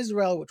land of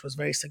Israel, which was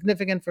very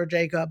significant for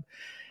Jacob,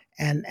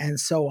 and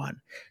so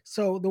on.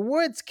 So the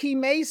words ki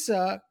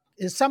mesa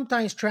is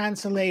sometimes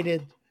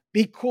translated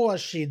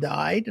because she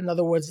died. In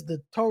other words,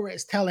 the Torah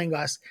is telling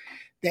us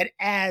that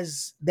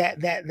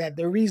that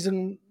the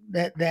reason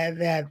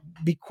that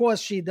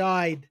because she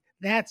died,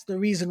 that's the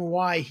reason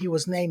why he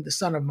was named the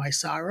son of my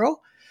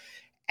sorrow.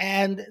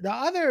 And the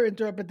other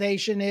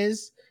interpretation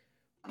is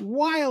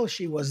while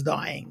she was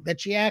dying,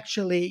 that she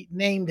actually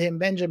named him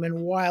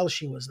Benjamin while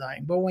she was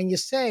dying. But when you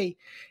say,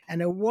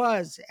 and it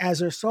was as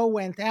her soul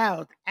went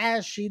out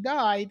as she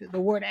died,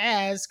 the word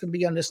as can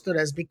be understood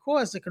as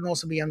because, it can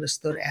also be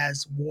understood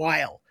as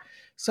while.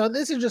 So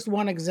this is just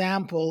one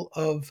example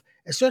of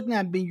a certain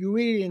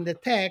ambiguity in the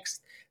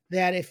text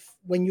that if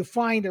when you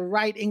find a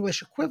right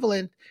English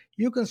equivalent,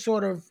 you can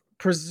sort of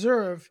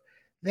preserve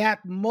that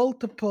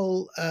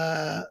multiple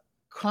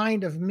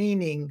kind of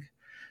meaning.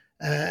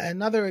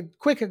 Another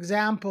quick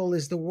example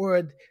is the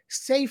word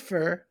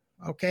sefer,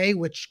 okay,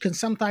 which can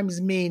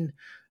sometimes mean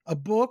a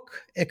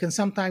book. It can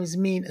sometimes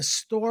mean a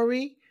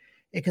story.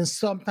 It can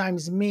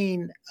sometimes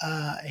mean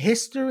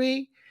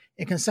history.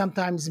 It can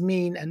sometimes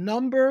mean a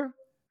number.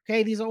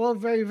 Okay, these are all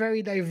very,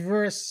 very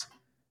diverse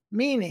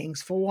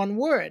meanings for one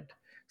word.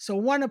 So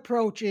one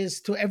approach is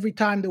to every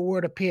time the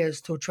word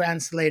appears to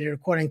translate it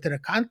according to the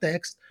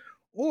context,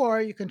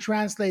 or you can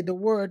translate the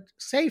word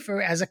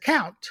sefer as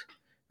account.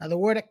 Now, the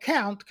word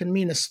account can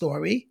mean a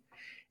story.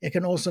 It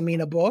can also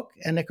mean a book,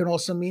 and it can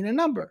also mean a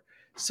number.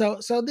 So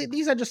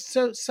these are just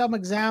some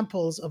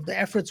examples of the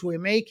efforts we're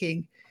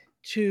making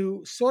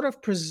to sort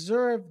of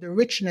preserve the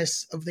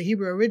richness of the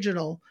Hebrew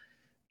original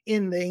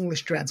in the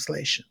English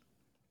translation.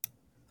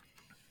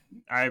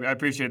 I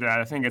appreciate that.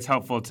 I think it's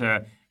helpful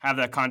to have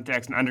that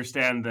context and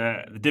understand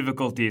the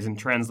difficulties in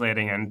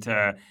translating and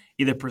to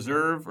either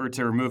preserve or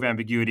to remove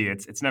ambiguity.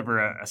 It's never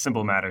a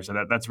simple matter, so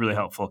that's really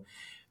helpful.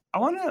 I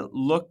want to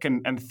look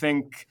and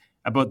think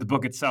about the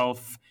book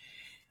itself.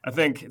 I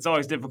think it's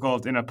always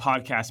difficult in a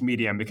podcast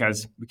medium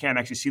because we can't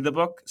actually see the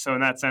book. So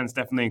in that sense,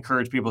 definitely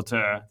encourage people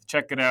to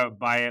check it out,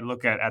 buy it,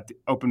 look at the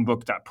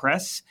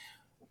openbook.press.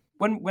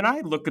 When I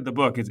look at the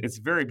book, it's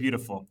very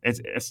beautiful. It's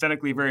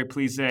aesthetically very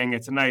pleasing.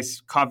 It's a nice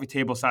coffee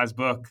table size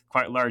book,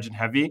 quite large and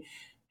heavy.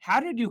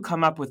 How did you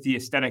come up with the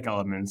aesthetic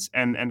elements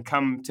and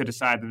come to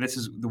decide that this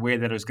is the way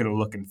that it's going to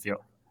look and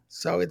feel?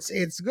 So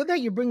it's good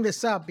that you bring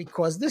this up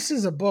because this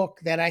is a book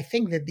that I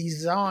think the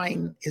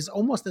design is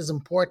almost as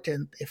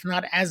important, if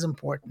not as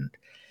important,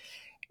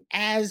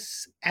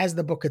 as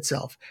the book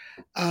itself,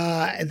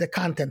 the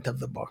content of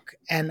the book.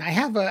 And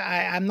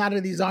I'm not a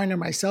designer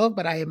myself,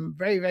 but I am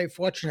very, very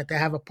fortunate to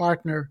have a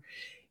partner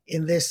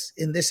in this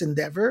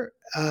endeavor,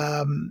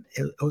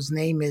 whose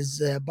name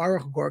is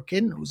Baruch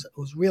Gorkin,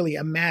 who's really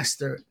a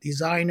master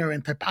designer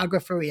and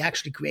typographer. He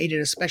actually created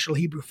a special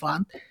Hebrew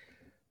font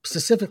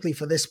specifically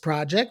for this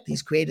project.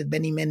 He's created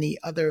many, many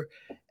other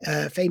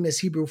famous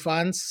Hebrew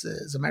fonts.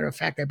 As a matter of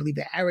fact, I believe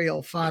the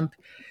Arial font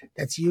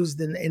that's used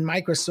in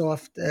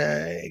Microsoft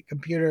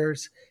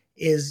computers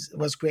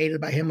was created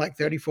by him like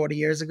 30, 40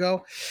 years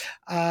ago.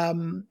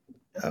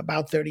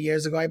 About 30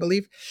 years ago, I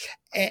believe.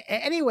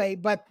 Anyway,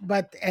 but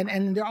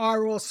there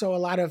are also a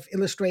lot of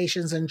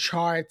illustrations and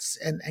charts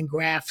and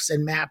graphs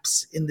and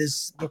maps in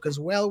this book as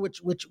well,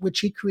 which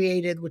he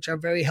created, which are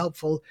very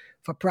helpful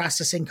for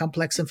processing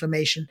complex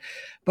information.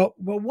 But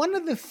one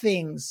of the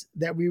things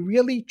that we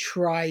really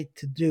try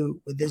to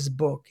do with this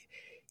book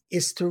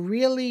is to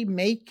really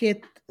make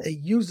it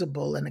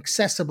usable and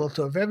accessible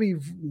to a very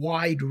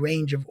wide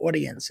range of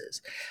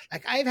audiences.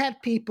 Like I've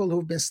had people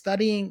who've been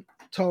studying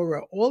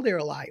Torah all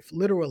their life,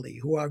 literally,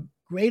 who are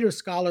greater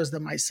scholars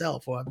than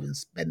myself, who have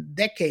spent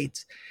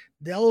decades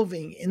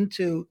delving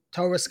into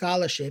Torah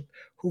scholarship,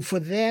 who for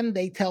them,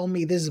 they tell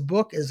me this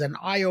book is an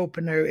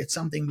eye-opener. It's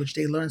something which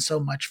they learn so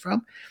much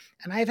from.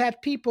 And I've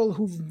had people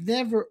who've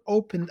never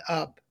opened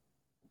up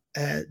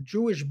a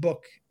Jewish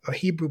book or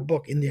Hebrew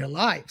book in their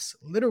lives,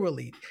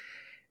 literally,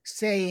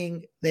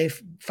 saying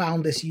they've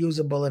found this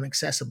usable and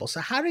accessible. So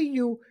how do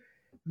you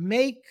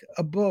make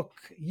a book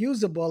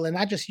usable, and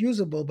not just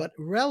usable, but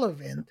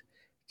relevant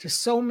to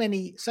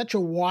such a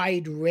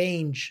wide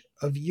range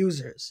of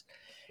users?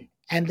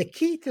 And the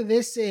key to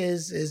this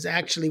is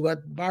actually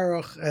what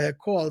Baruch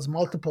calls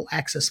multiple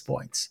access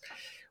points.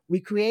 We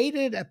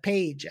created a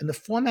page, and the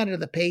format of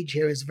the page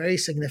here is very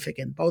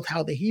significant, both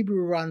how the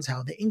Hebrew runs,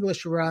 how the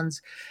English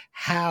runs,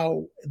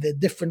 how the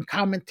different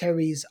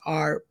commentaries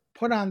are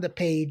put on the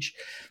page.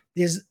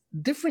 There's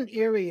different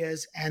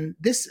areas, and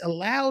this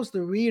allows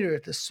the reader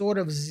to sort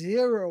of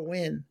zero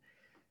in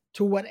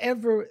to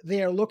whatever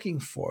they're looking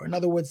for. In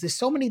other words, there's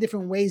so many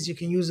different ways you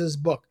can use this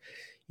book.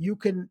 You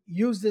can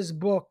use this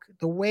book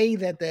the way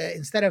that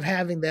instead of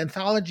having the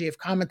anthology of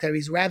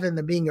commentaries, rather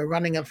than being a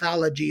running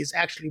anthology, is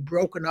actually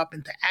broken up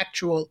into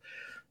actual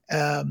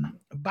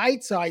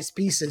bite-sized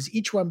pieces,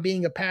 each one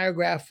being a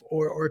paragraph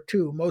or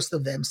two, most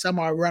of them. Some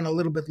are run a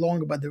little bit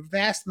longer, but the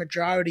vast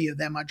majority of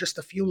them are just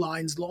a few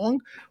lines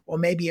long, or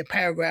maybe a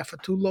paragraph or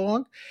two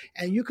long.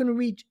 And you can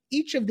read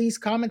each of these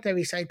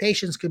commentary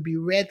citations could be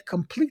read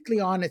completely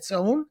on its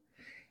own,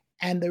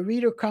 and the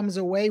reader comes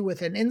away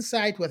with an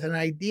insight, with an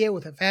idea,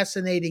 with a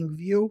fascinating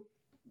view,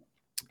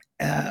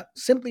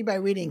 simply by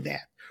reading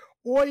that.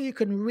 Or you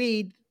can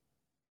read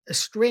a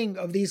string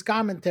of these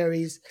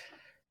commentaries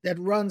that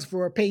runs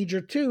for a page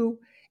or two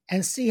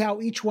and see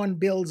how each one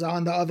builds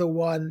on the other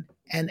one,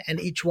 and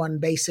each one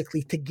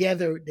basically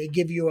together, they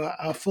give you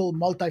a full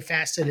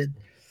multifaceted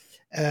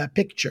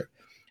picture.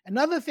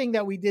 Another thing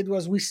that we did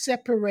was we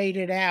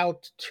separated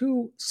out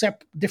two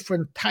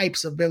different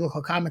types of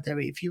biblical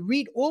commentary. If you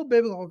read all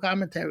biblical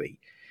commentary,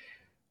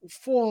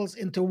 falls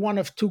into one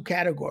of two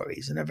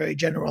categories in a very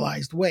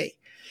generalized way.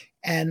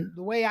 And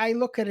the way I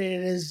look at it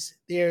is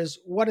there's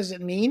what does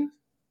it mean?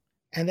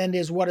 And then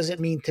there's what does it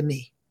mean to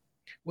me,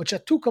 which are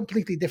two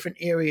completely different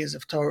areas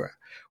of Torah.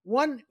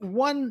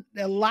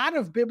 A lot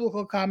of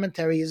biblical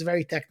commentary is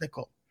very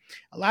technical.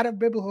 A lot of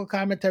biblical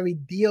commentary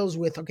deals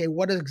with, okay,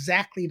 what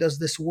exactly does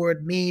this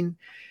word mean?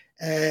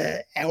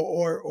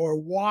 Or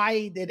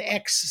why did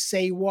X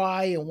say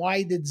Y and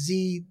why did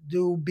Z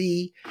do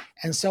B,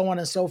 and so on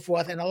and so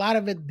forth. And a lot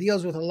of it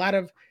deals with a lot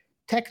of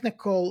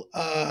technical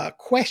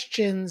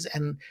questions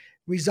and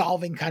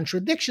resolving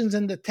contradictions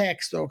in the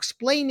text or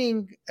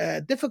explaining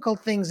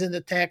difficult things in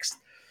the text.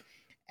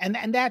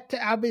 And that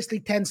obviously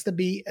tends to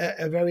be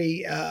a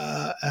very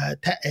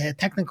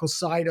technical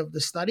side of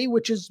the study,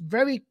 which is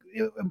very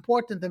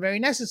important and very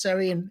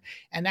necessary.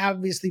 And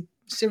obviously,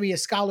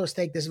 serious scholars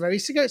take this very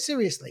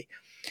seriously.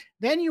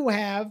 Then you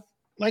have,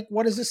 like,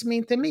 what does this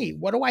mean to me?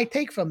 What do I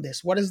take from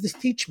this? What does this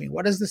teach me?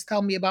 What does this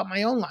tell me about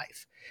my own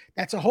life?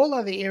 That's a whole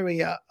other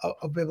area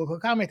of biblical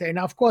commentary.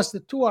 Now, of course, the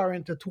two are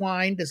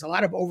intertwined. There's a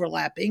lot of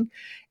overlapping.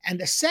 And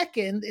the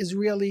second is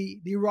really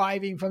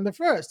deriving from the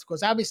first,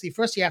 because obviously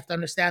first you have to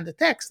understand the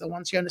text. And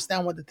once you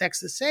understand what the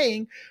text is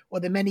saying, or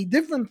the many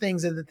different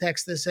things that the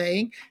text is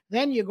saying,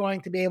 then you're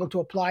going to be able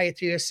to apply it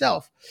to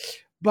yourself.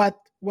 But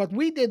what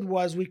we did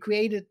was we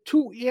created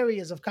two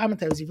areas of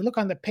commentaries. If you look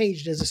on the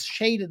page, there's a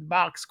shaded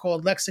box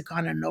called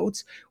Lexicon and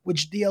Notes,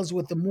 which deals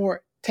with the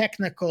more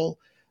technical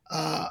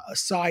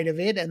side of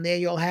it. And there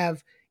you'll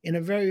have, in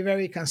a very,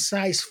 very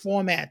concise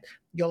format,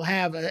 you'll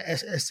have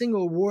a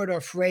single word or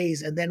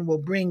phrase, and then we'll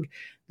bring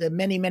the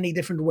many, many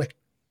different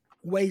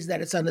ways that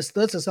it's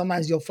understood. So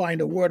sometimes you'll find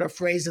a word or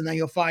phrase, and then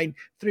you'll find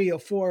 3 or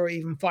 4 or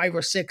even 5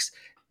 or 6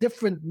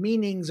 different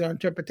meanings or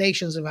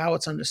interpretations of how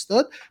it's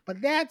understood.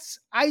 But that's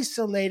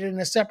isolated in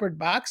a separate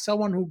box.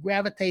 Someone who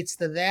gravitates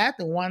to that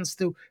and wants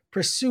to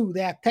pursue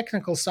that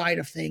technical side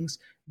of things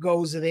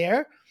goes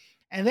there.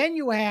 And then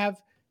you have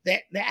the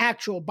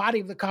actual body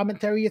of the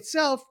commentary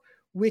itself,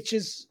 which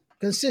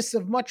consists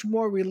of much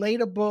more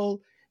relatable.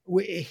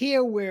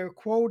 Here we're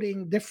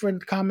quoting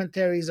different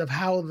commentaries of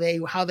how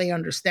they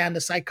understand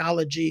the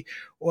psychology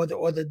or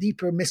the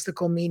deeper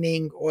mystical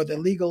meaning or the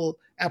legal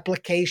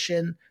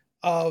application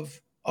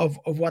of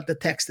what the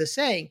text is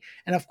saying.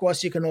 And of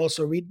course, you can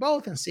also read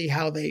both and see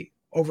how they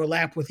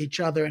overlap with each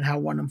other and how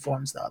one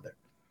informs the other.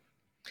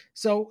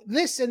 So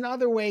this in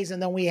other ways, and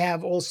then we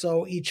have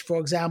also for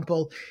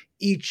example,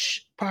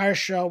 each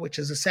parsha, which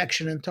is a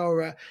section in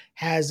Torah,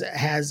 has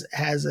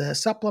a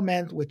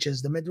supplement, which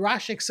is the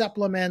midrashic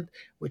supplement,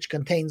 which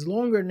contains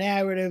longer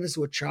narratives,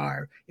 which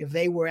are, if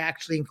they were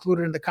actually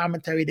included in the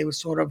commentary, they would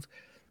sort of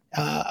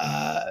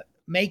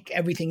make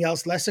everything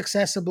else less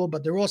accessible,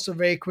 but they're also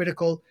very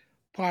critical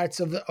parts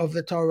of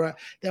the Torah.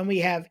 Then we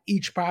have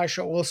each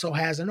parsha also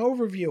has an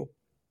overview,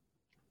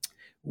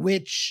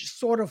 which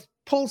sort of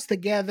pulls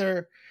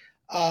together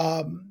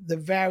the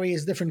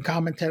various different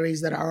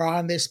commentaries that are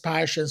on this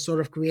parsha and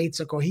sort of creates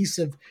a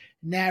cohesive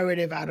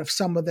narrative out of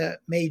some of the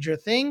major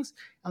things.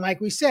 And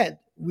like we said,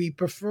 we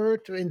prefer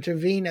to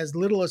intervene as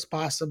little as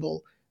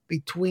possible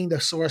between the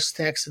source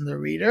text and the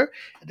reader.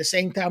 At the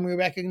same time, we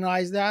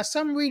recognize there are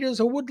some readers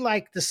who would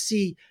like to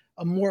see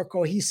a more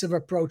cohesive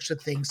approach to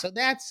things. So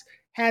that's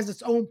has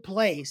its own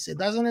place. It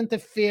doesn't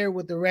interfere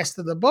with the rest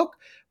of the book.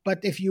 But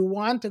if you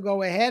want to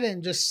go ahead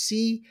and just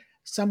see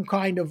some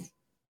kind of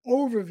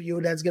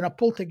overview that's going to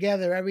pull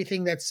together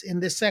everything that's in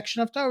this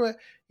section of Torah,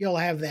 you'll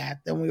have that.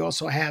 Then we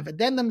also have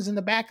addendums in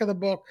the back of the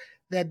book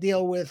that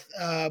deal with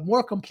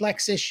more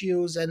complex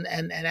issues and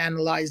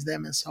analyze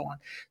them and so on.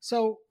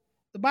 So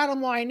the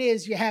bottom line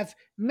is you have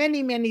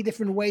many, many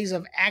different ways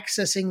of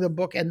accessing the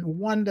book, and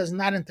one does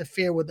not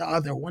interfere with the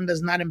other. One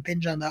does not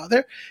impinge on the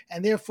other.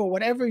 And therefore,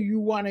 whatever you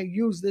want to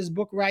use this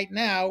book right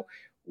now,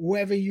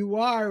 wherever you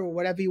are, or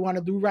whatever you want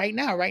to do right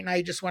now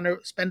you just want to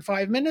spend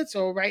 5 minutes,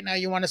 or right now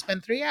you want to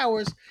spend 3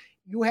 hours,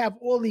 you have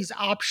all these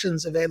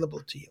options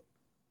available to you.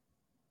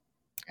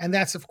 And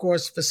that's, of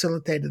course,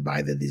 facilitated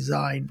by the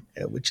design,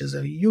 which is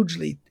a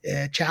hugely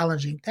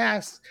challenging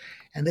task.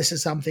 And this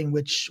is something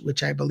which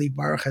I believe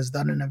Baruch has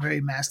done in a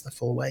very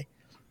masterful way.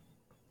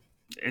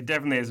 It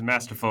definitely is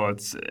masterful.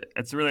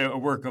 It's really a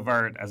work of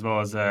art as well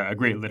as a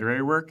great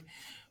literary work.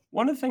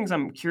 One of the things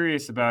I'm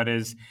curious about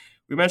is,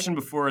 we mentioned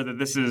before that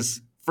this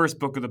is first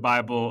book of the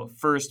Bible,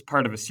 first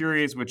part of a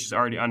series which is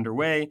already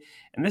underway.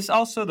 And this is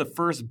also the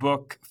first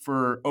book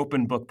for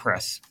Open Book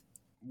Press.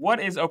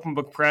 What is Open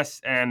Book Press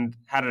and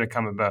how did it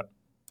come about?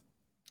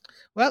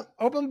 Well,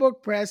 Open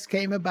Book Press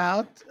came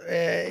about,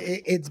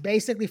 it's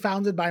basically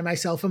founded by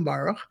myself and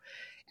Baruch,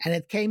 and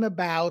it came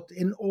about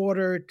in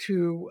order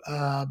to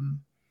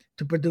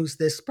produce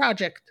this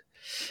project.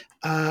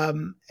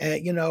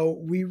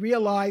 We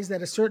realized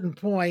at a certain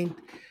point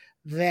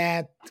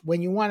that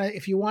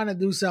if you want to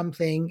do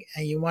something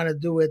and you want to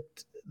do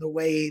it the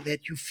way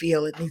that you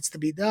feel it needs to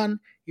be done,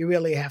 you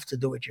really have to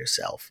do it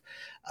yourself.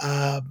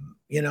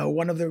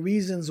 One of the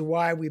reasons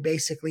why we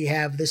basically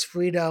have this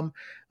freedom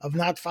of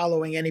not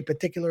following any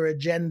particular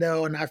agenda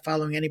or not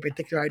following any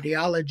particular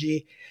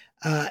ideology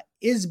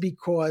is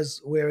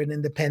because we're an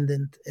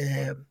independent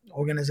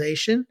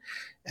organization.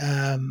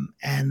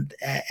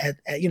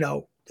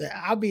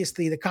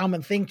 Obviously, the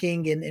common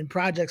thinking in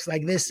projects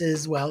like this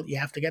is, well, you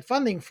have to get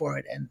funding for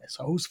it. And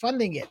so who's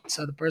funding it?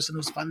 So the person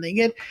who's funding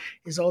it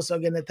is also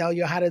going to tell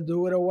you how to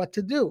do it or what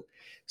to do.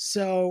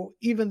 So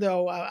even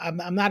though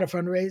I'm not a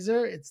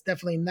fundraiser, it's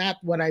definitely not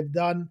what I've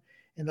done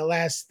in the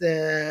last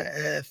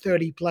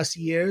 30 plus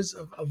years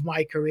of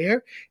my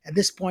career. At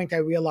this point, I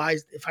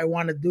realized if I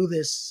want to do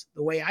this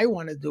the way I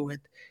want to do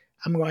it,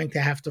 I'm going to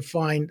have to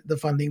find the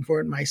funding for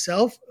it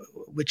myself,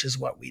 which is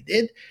what we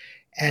did.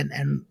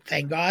 And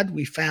thank God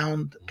we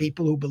found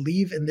people who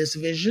believe in this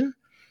vision,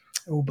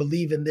 who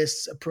believe in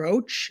this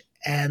approach.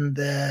 And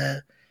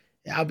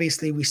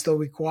obviously, we still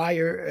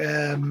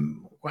require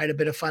quite a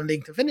bit of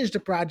funding to finish the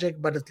project,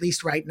 but at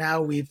least right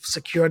now we've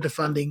secured the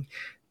funding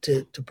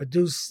to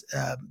produce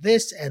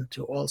this and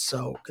to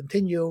also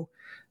continue.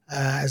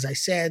 As I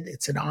said,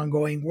 it's an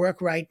ongoing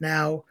work right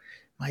now.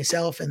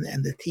 Myself and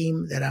the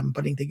team that I'm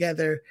putting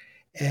together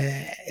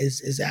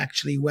is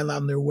actually well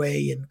on their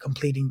way in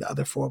completing the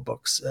other 4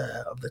 books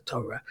of the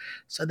Torah.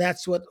 So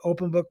that's what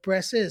Open Book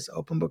Press is.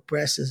 Open Book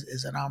Press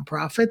is a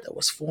nonprofit that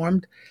was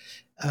formed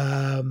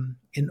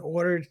in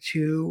order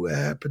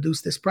to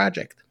produce this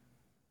project.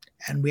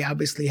 And we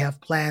obviously have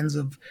plans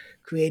of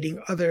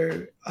creating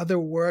other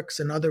works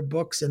and other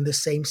books in the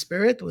same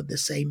spirit with the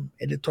same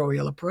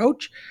editorial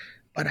approach.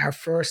 But our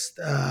first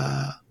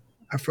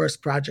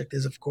project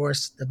is, of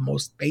course, the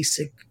most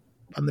basic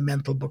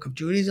fundamental book of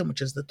Judaism,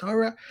 which is the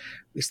Torah.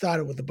 We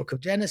started with the book of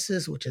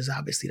Genesis, which is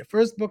obviously the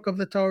first book of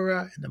the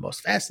Torah and the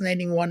most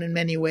fascinating one in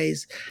many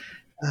ways,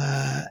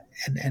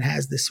 and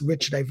has this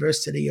rich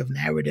diversity of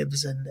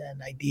narratives and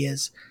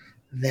ideas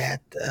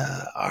that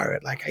are,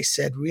 like I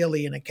said,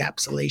 really an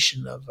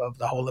encapsulation of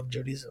the whole of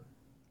Judaism.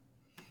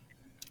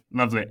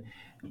 Lovely.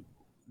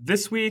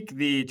 This week,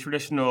 the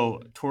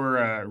traditional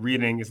Torah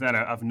reading is that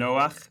of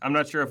Noach. I'm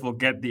not sure if we'll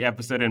get the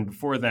episode in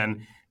before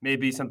then.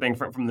 Maybe something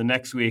from the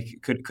next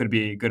week could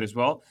be good as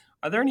well.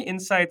 Are there any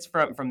insights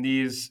from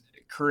these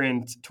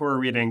current Torah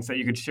readings that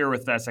you could share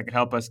with us that could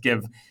help us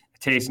give a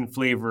taste and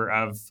flavor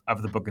of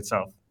the book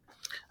itself?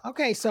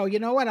 Okay, so you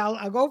know what?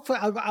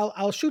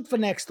 I'll shoot for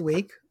next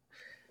week,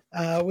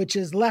 which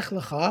is Lech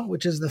Lecha,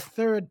 which is the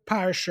third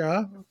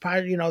parsha.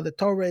 The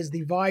Torah is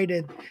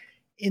divided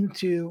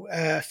into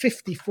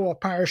 54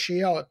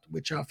 parashiot,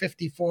 which are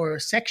 54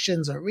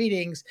 sections or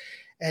readings.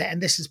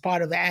 And this is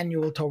part of the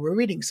annual Torah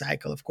reading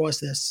cycle. Of course,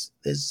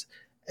 there's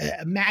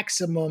a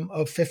maximum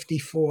of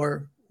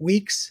 54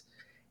 weeks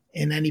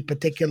in any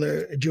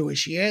particular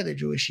Jewish year. The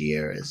Jewish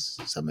year, as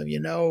some of you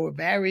know,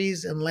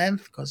 varies in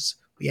length because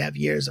we have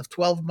years of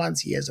 12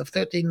 months, years of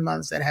 13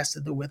 months. That has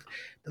to do with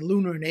the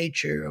lunar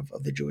nature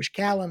of the Jewish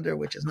calendar,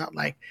 which is not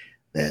like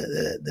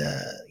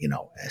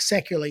a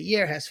secular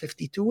year has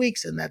 52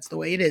 weeks, and that's the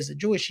way it is. A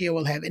Jewish year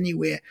will have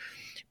anywhere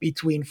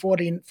between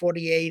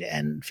 48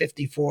 and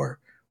 54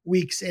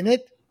 weeks in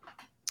it,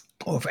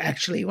 or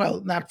actually,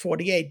 well, not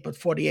 48, but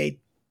 48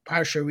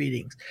 parsha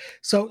readings.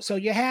 So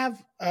you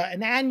have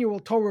an annual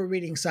Torah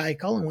reading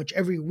cycle in which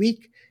every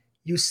week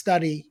you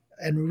study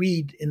and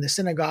read in the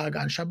synagogue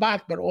on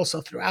Shabbat, but also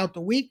throughout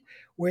the week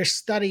we're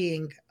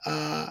studying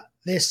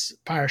this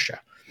parsha.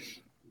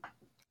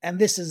 And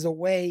this is a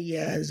way,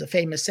 is a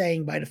famous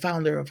saying by the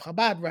founder of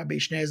Chabad, Rabbi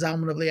Shneur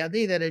Zalman of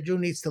Liadi, that a Jew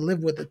needs to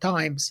live with the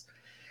times.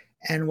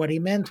 And what he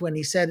meant when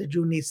he said a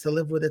Jew needs to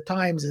live with the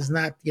times is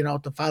not,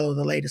 to follow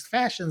the latest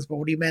fashions, but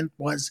what he meant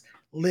was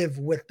live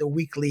with the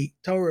weekly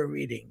Torah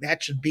reading.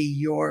 That should be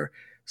your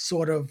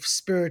sort of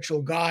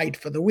spiritual guide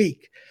for the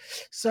week.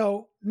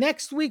 So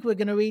next week, we're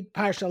going to read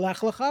Parsha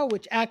Lech Lecha,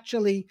 which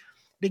actually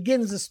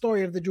begins the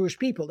story of the Jewish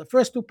people. The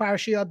first 2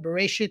 parashiot,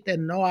 Bereshit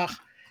and Noach,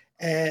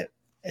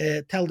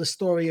 tell the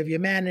story of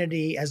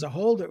humanity as a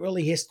whole, the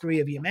early history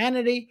of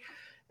humanity,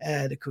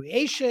 the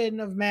creation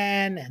of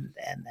man,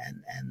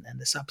 and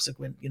the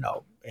subsequent,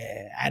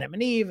 Adam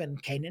and Eve,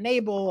 and Cain and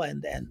Abel,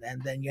 and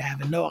then you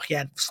have in Noach, you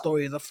have the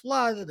story of the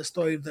flood, the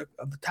story of the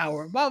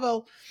Tower of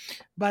Babel.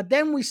 But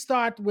then we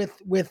start with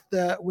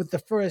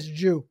the first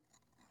Jew.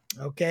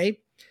 Okay,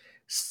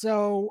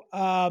 so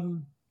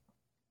and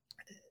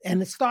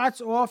it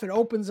starts off. It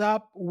opens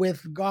up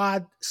with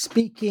God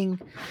speaking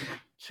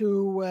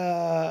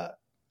to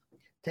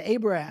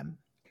Abraham.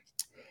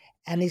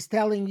 And he's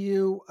telling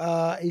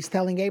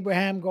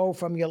Abraham, go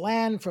from your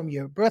land, from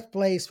your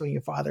birthplace, from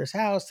your father's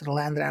house to the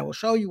land that I will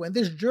show you. And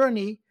this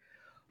journey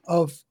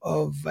of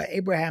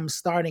Abraham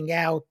starting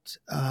out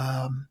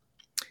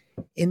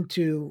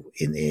to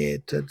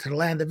the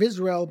land of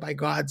Israel by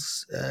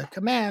God's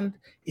command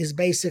is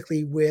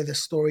basically where the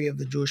story of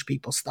the Jewish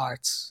people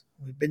starts.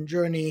 We've been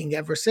journeying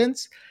ever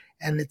since,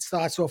 and it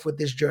starts off with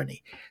this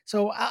journey.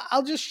 So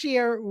I'll just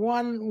share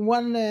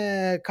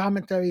one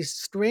commentary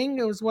string,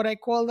 is what I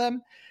call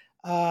them.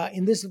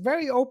 in this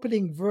very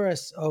opening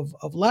verse of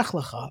Lech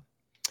Lecha,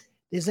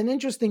 there's an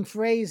interesting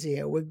phrase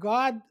here where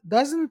God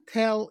doesn't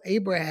tell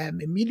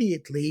Abraham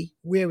immediately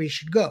where he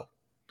should go.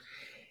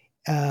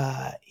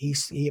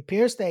 He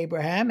appears to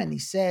Abraham and he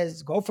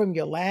says, go from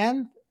your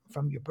land,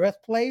 from your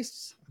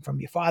birthplace, from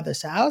your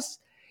father's house,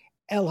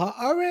 El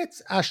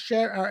haaretz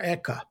asher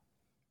areka,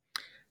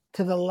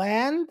 to the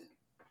land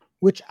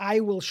which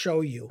I will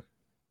show you.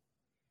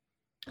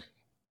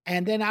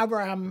 And then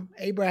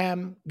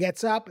Abraham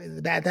gets up.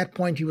 At that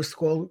point, he was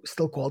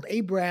still called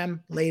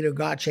Abram. Later,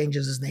 God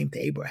changes his name to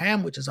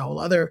Abraham, which is a whole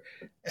other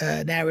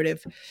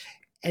narrative.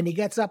 And he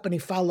gets up and he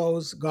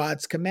follows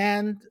God's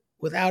command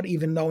without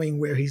even knowing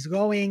where he's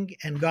going.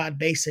 And God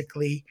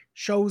basically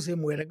shows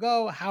him where to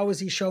go. How is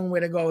he shown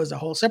where to go is a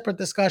whole separate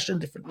discussion,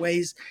 different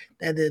ways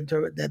that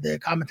the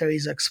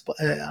commentaries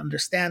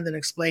understand and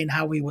explain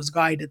how he was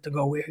guided to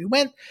go where he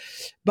went.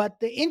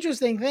 But the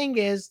interesting thing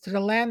is, to the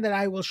land that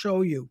I will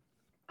show you.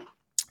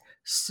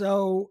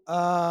 So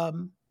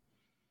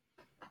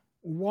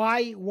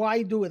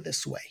why do it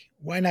this way?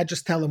 Why not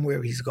just tell him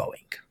where he's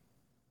going?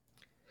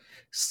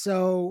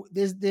 So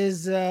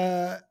there's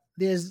I'll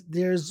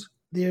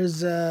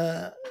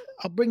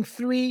bring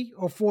 3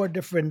 or 4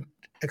 different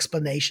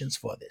explanations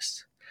for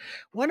this.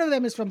 One of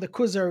them is from the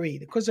Kuzari.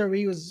 The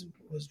Kuzari was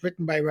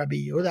written by Rabbi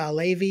Yehuda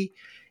Halevi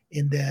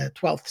in the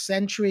 12th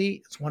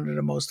century. It's one of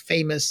the most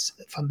famous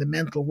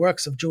fundamental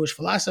works of Jewish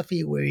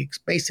philosophy, where he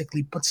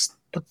basically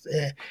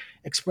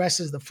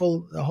expresses the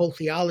whole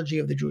theology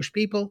of the Jewish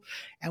people.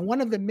 And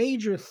one of the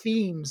major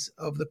themes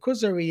of the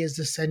Kuzari is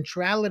the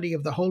centrality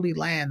of the Holy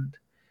Land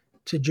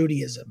to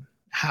Judaism,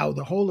 how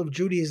the whole of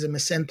Judaism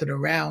is centered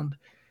around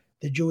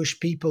the Jewish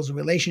people's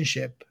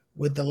relationship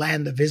with the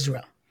land of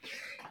Israel.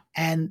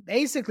 And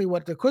basically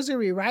what the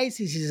Kuzari writes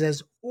is, he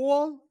says,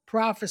 all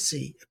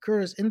prophecy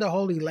occurs in the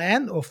Holy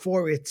Land or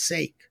for its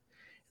sake.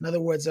 In other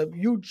words,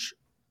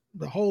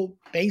 the whole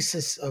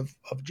basis of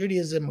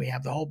Judaism, we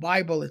have the whole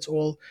Bible, it's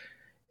all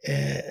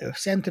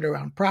centered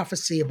around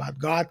prophecy, about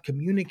God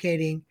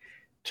communicating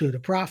to the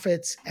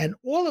prophets. And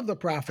all of the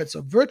prophets,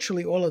 or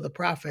virtually all of the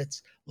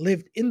prophets,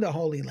 lived in the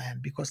Holy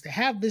Land, because to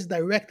have this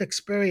direct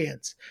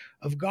experience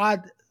of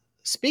God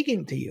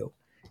speaking to you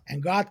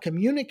and God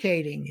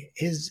communicating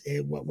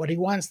what he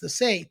wants to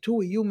say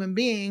to a human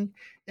being,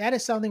 that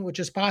is something which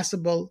is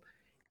possible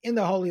in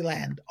the Holy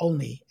Land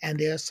only. And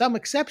there are some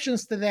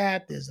exceptions to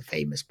that. There's the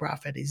famous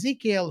prophet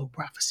Ezekiel, who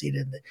prophesied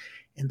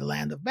in the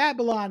land of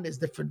Babylon. There's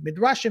different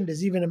midrashim.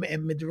 There's even a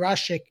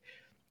midrashic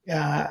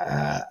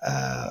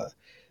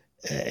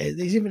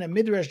there's even a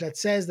midrash that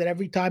says that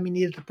every time he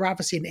needed to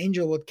prophesy, an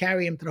angel would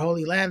carry him to the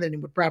Holy Land and he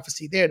would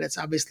prophesy there. That's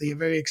obviously a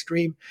very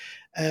extreme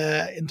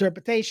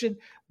interpretation.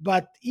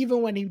 But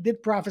even when he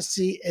did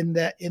prophecy in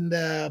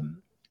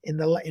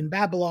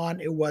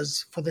Babylon, it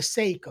was for the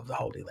sake of the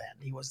Holy Land.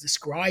 He was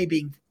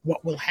describing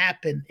what will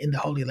happen in the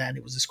Holy Land.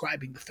 He was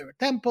describing the third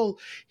temple.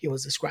 He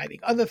was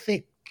describing other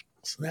things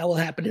that will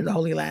happen in the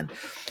Holy Land.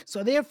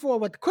 So therefore,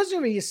 what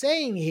Kuzari is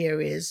saying here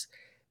is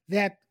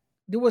that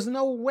there was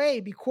no way,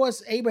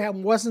 because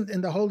Abraham wasn't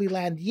in the Holy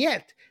Land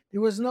yet,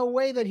 there was no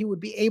way that he would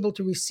be able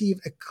to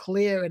receive a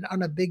clear and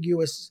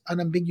unambiguous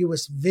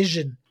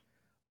vision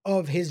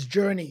of his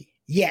journey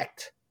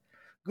yet.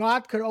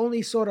 God could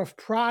only sort of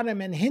prod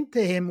him and hint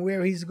to him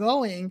where he's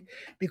going,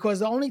 because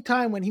the only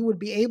time when he would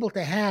be able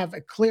to have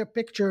a clear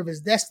picture of his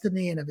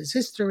destiny and of his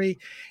history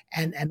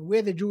and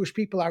where the Jewish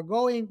people are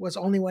going was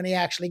only when he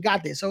actually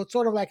got there. So it's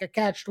sort of like a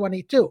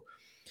catch-22.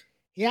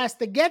 He has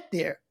to get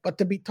there, but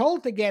to be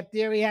told to get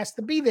there, he has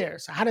to be there.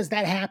 So how does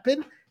that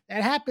happen?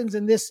 That happens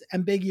in this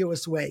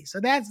ambiguous way. So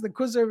that's the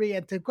Kuzari.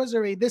 And to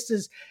Kuzari, this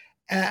is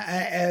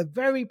a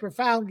very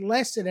profound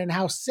lesson in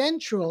how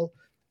central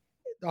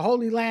the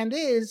Holy Land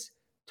is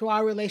to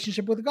our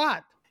relationship with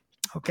God.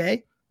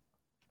 Okay?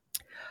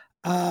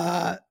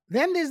 Then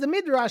there's the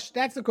Midrash.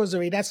 That's the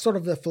Kuzari. That's sort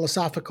of the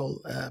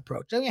philosophical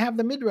approach. Then you have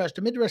the Midrash.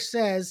 The Midrash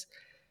says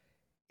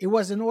it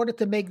was in order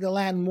to make the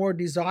land more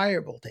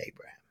desirable to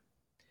Abraham.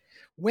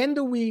 When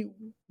do we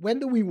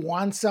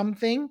want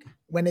something?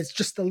 When it's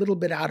just a little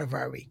bit out of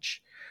our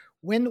reach.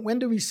 When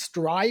do we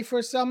strive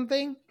for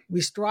something?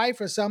 We strive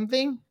for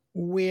something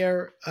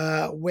where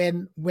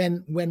when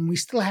we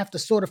still have to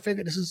sort of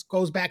figure,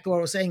 goes back to what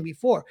I was saying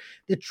before.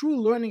 The true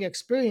learning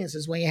experience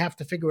is when you have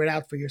to figure it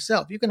out for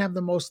yourself. You can have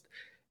the most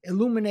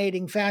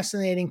illuminating,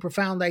 fascinating,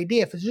 profound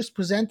idea. If it's just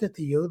presented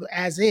to you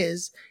as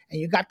is, and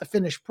you got the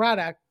finished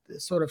product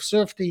sort of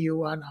served to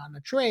you on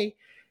a tray,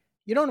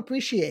 you don't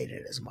appreciate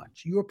it as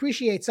much. You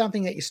appreciate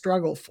something that you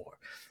struggle for.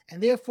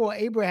 And therefore,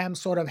 Abraham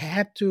sort of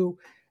had to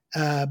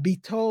be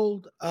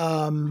told,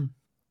 had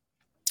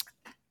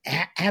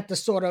to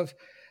sort of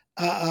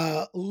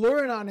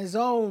learn on his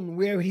own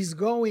where he's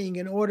going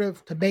in order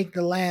to make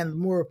the land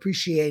more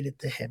appreciated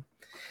to him.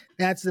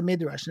 That's the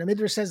Midrash. And the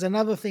Midrash says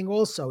another thing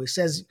also. He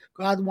says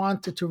God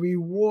wanted to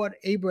reward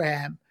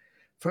Abraham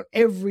for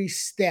every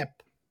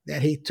step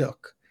that he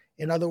took.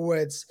 In other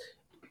words,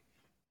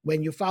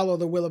 when you follow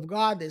the will of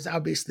God, there's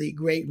obviously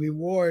great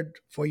reward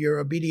for your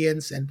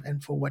obedience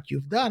and for what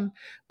you've done.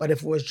 But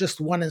if it was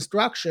just one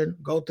instruction,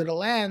 go to the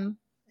land,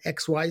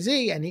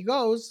 XYZ, and he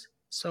goes,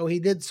 so he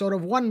did sort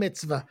of one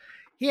mitzvah.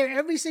 Here,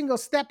 every single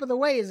step of the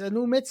way is a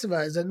new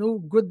mitzvah, is a new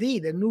good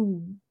deed, a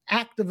new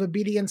act of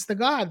obedience to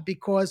God,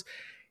 because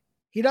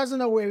he doesn't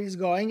know where he's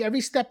going.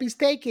 Every step he's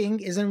taking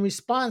is in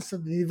response to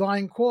the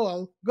divine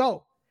call,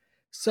 go.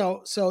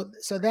 So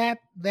that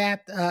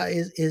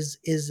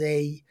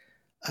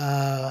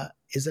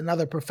is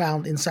another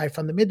profound insight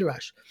from the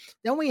Midrash.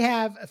 Then we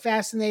have a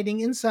fascinating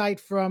insight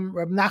from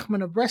Reb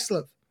Nachman of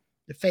Breslov,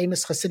 the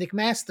famous Hasidic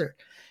master.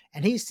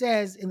 And he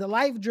says, in the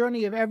life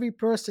journey of every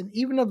person,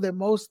 even of the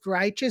most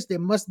righteous, there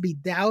must be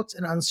doubts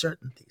and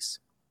uncertainties.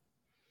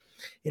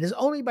 It is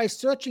only by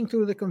searching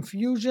through the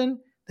confusion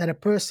that a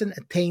person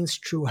attains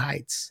true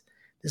heights.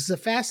 This is a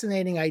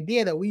fascinating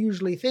idea that we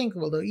usually think,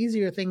 well, the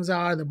easier things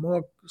are, the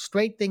more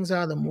straight things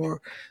are, the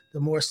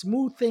more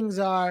smooth things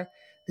are.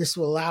 This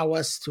will allow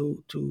us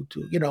to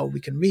we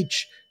can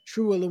reach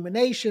true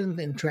illumination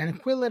and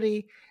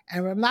tranquility.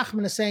 And Reb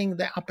Nachman is saying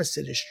the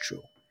opposite is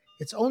true.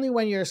 It's only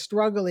when you're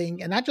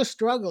struggling, and not just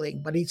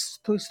struggling, but he's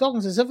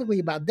talking specifically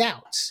about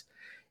doubts.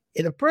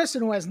 In a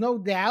person who has no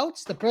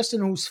doubts, the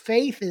person whose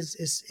faith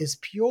is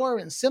pure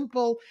and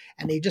simple,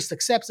 and he just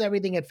accepts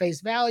everything at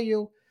face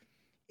value,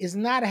 is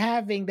not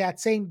having that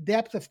same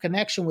depth of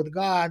connection with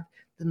God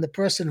than the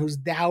person who's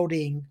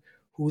doubting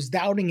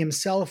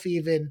himself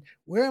even.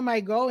 Where am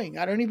I going?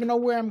 I don't even know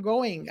where I'm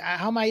going.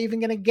 How am I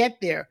even going to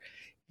get there?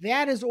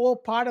 That is all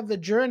part of the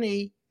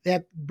journey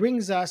that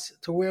brings us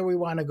to where we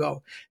want to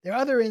go. There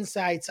are other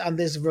insights on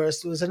this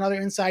verse. There was another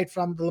insight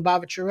from the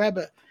Lubavitcher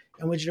Rebbe,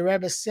 in which the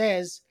Rebbe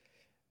says,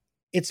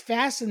 it's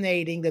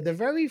fascinating that the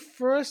very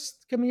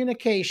first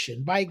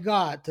communication by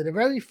God to the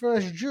very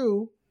first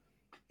Jew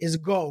is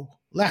go,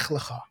 lech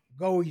lecha,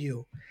 go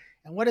you.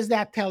 And what is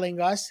that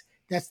telling us?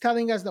 That's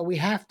telling us that we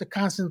have to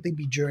constantly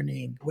be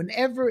journeying.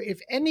 Whenever,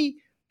 if any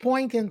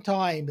point in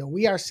time that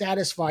we are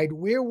satisfied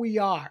where we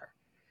are,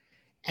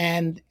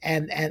 and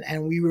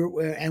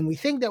we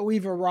think that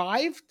we've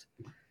arrived,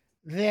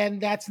 then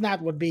that's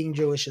not what being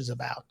Jewish is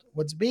about.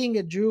 What's being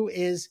a Jew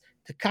is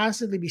to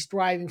constantly be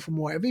striving for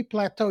more. Every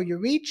plateau you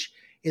reach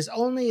is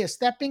only a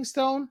stepping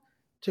stone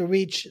to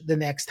reach the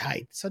next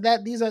height. So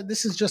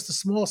this is just a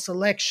small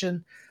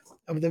selection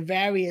of the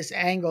various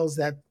angles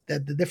that the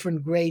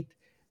different great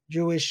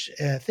Jewish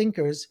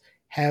thinkers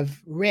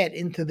have read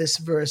into this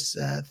verse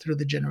through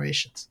the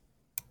generations.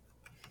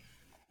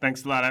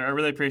 Thanks a lot. I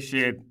really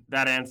appreciate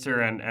that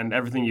answer and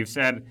everything you've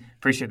said.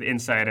 Appreciate the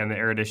insight and the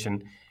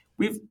erudition.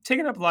 We've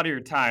taken up a lot of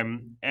your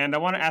time, and I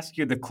want to ask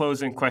you the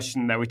closing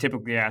question that we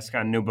typically ask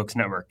on New Books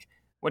Network.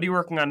 What are you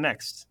working on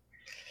next?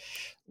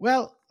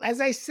 Well, as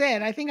I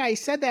said, I think I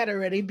said that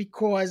already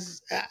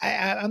because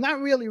I'm not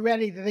really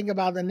ready to think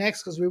about the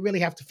next, because we really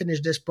have to finish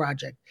this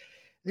project.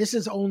 This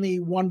is only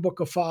one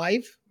book of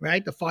 5,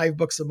 right? The 5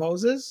 books of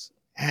Moses.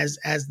 As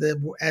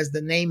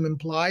the name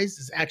implies,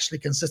 it actually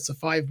consists of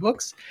 5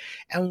 books.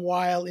 And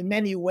while in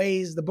many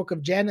ways the book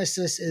of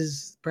Genesis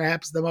is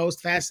perhaps the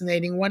most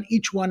fascinating one,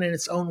 each one in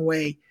its own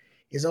way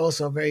is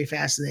also very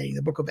fascinating.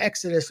 The book of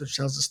Exodus, which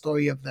tells the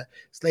story of the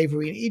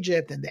slavery in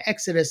Egypt and the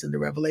Exodus and the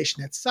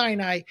revelation at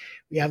Sinai.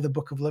 We have the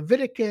book of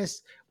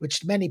Leviticus,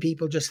 which many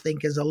people just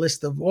think is a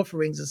list of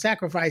offerings and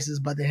sacrifices,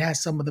 but it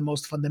has some of the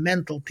most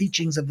fundamental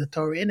teachings of the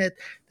Torah in it.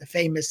 The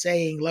famous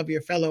saying, love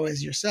your fellow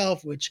as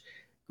yourself, which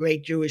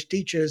great Jewish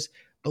teachers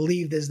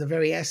believed is the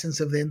very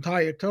essence of the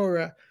entire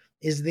Torah,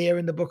 is there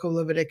in the book of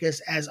Leviticus,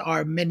 as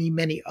are many,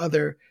 many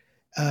other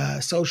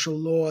social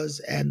laws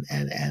and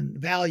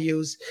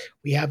values.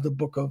 We have the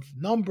book of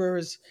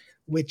Numbers,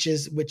 which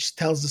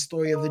tells the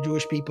story of the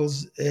Jewish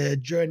people's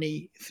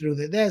journey through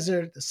the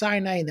desert, the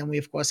Sinai. And then we,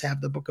 of course,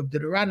 have the book of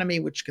Deuteronomy,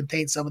 which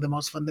contains some of the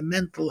most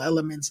fundamental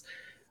elements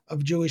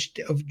of Jewish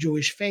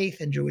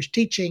faith and Jewish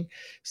teaching.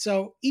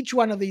 So each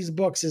one of these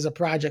books is a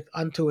project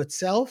unto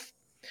itself.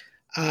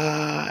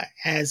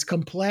 As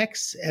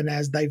complex and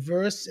as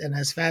diverse and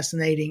as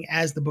fascinating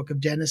as the book of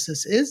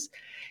Genesis is.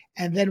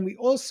 And then we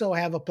also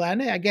have a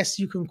plan, I guess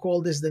you can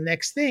call this the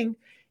next thing,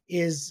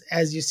 is,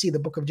 as you see, the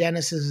book of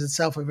Genesis is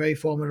itself a very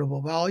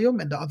formidable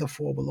volume, and the other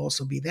 4 will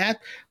also be that.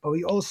 But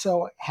we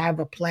also have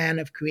a plan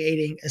of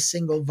creating a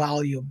single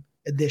volume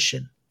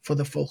edition for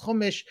the full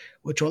Chumash,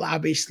 which will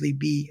obviously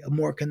be a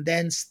more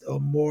condensed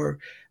or more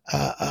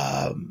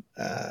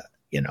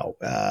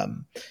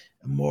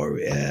more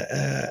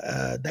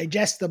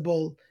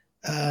digestible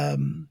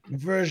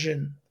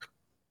version,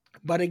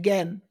 but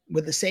again,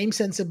 with the same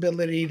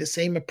sensibility, the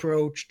same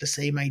approach, the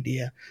same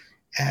idea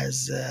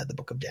as the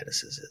book of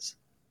Genesis is.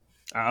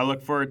 I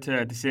look forward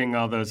to seeing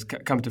all those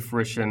come to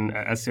fruition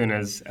as soon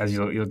as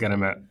you'll get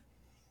them out.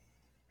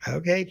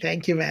 Okay,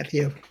 thank you,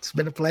 Matthew. It's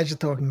been a pleasure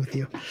talking with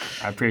you.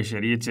 I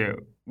appreciate it. You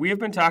too. We have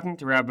been talking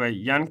to Rabbi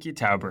Yanki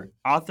Tauber,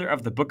 author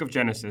of the Book of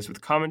Genesis, with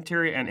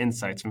commentary and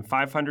insights from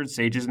 500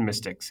 sages and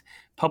mystics,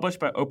 published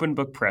by Open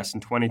Book Press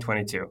in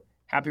 2022.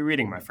 Happy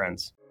reading, my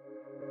friends.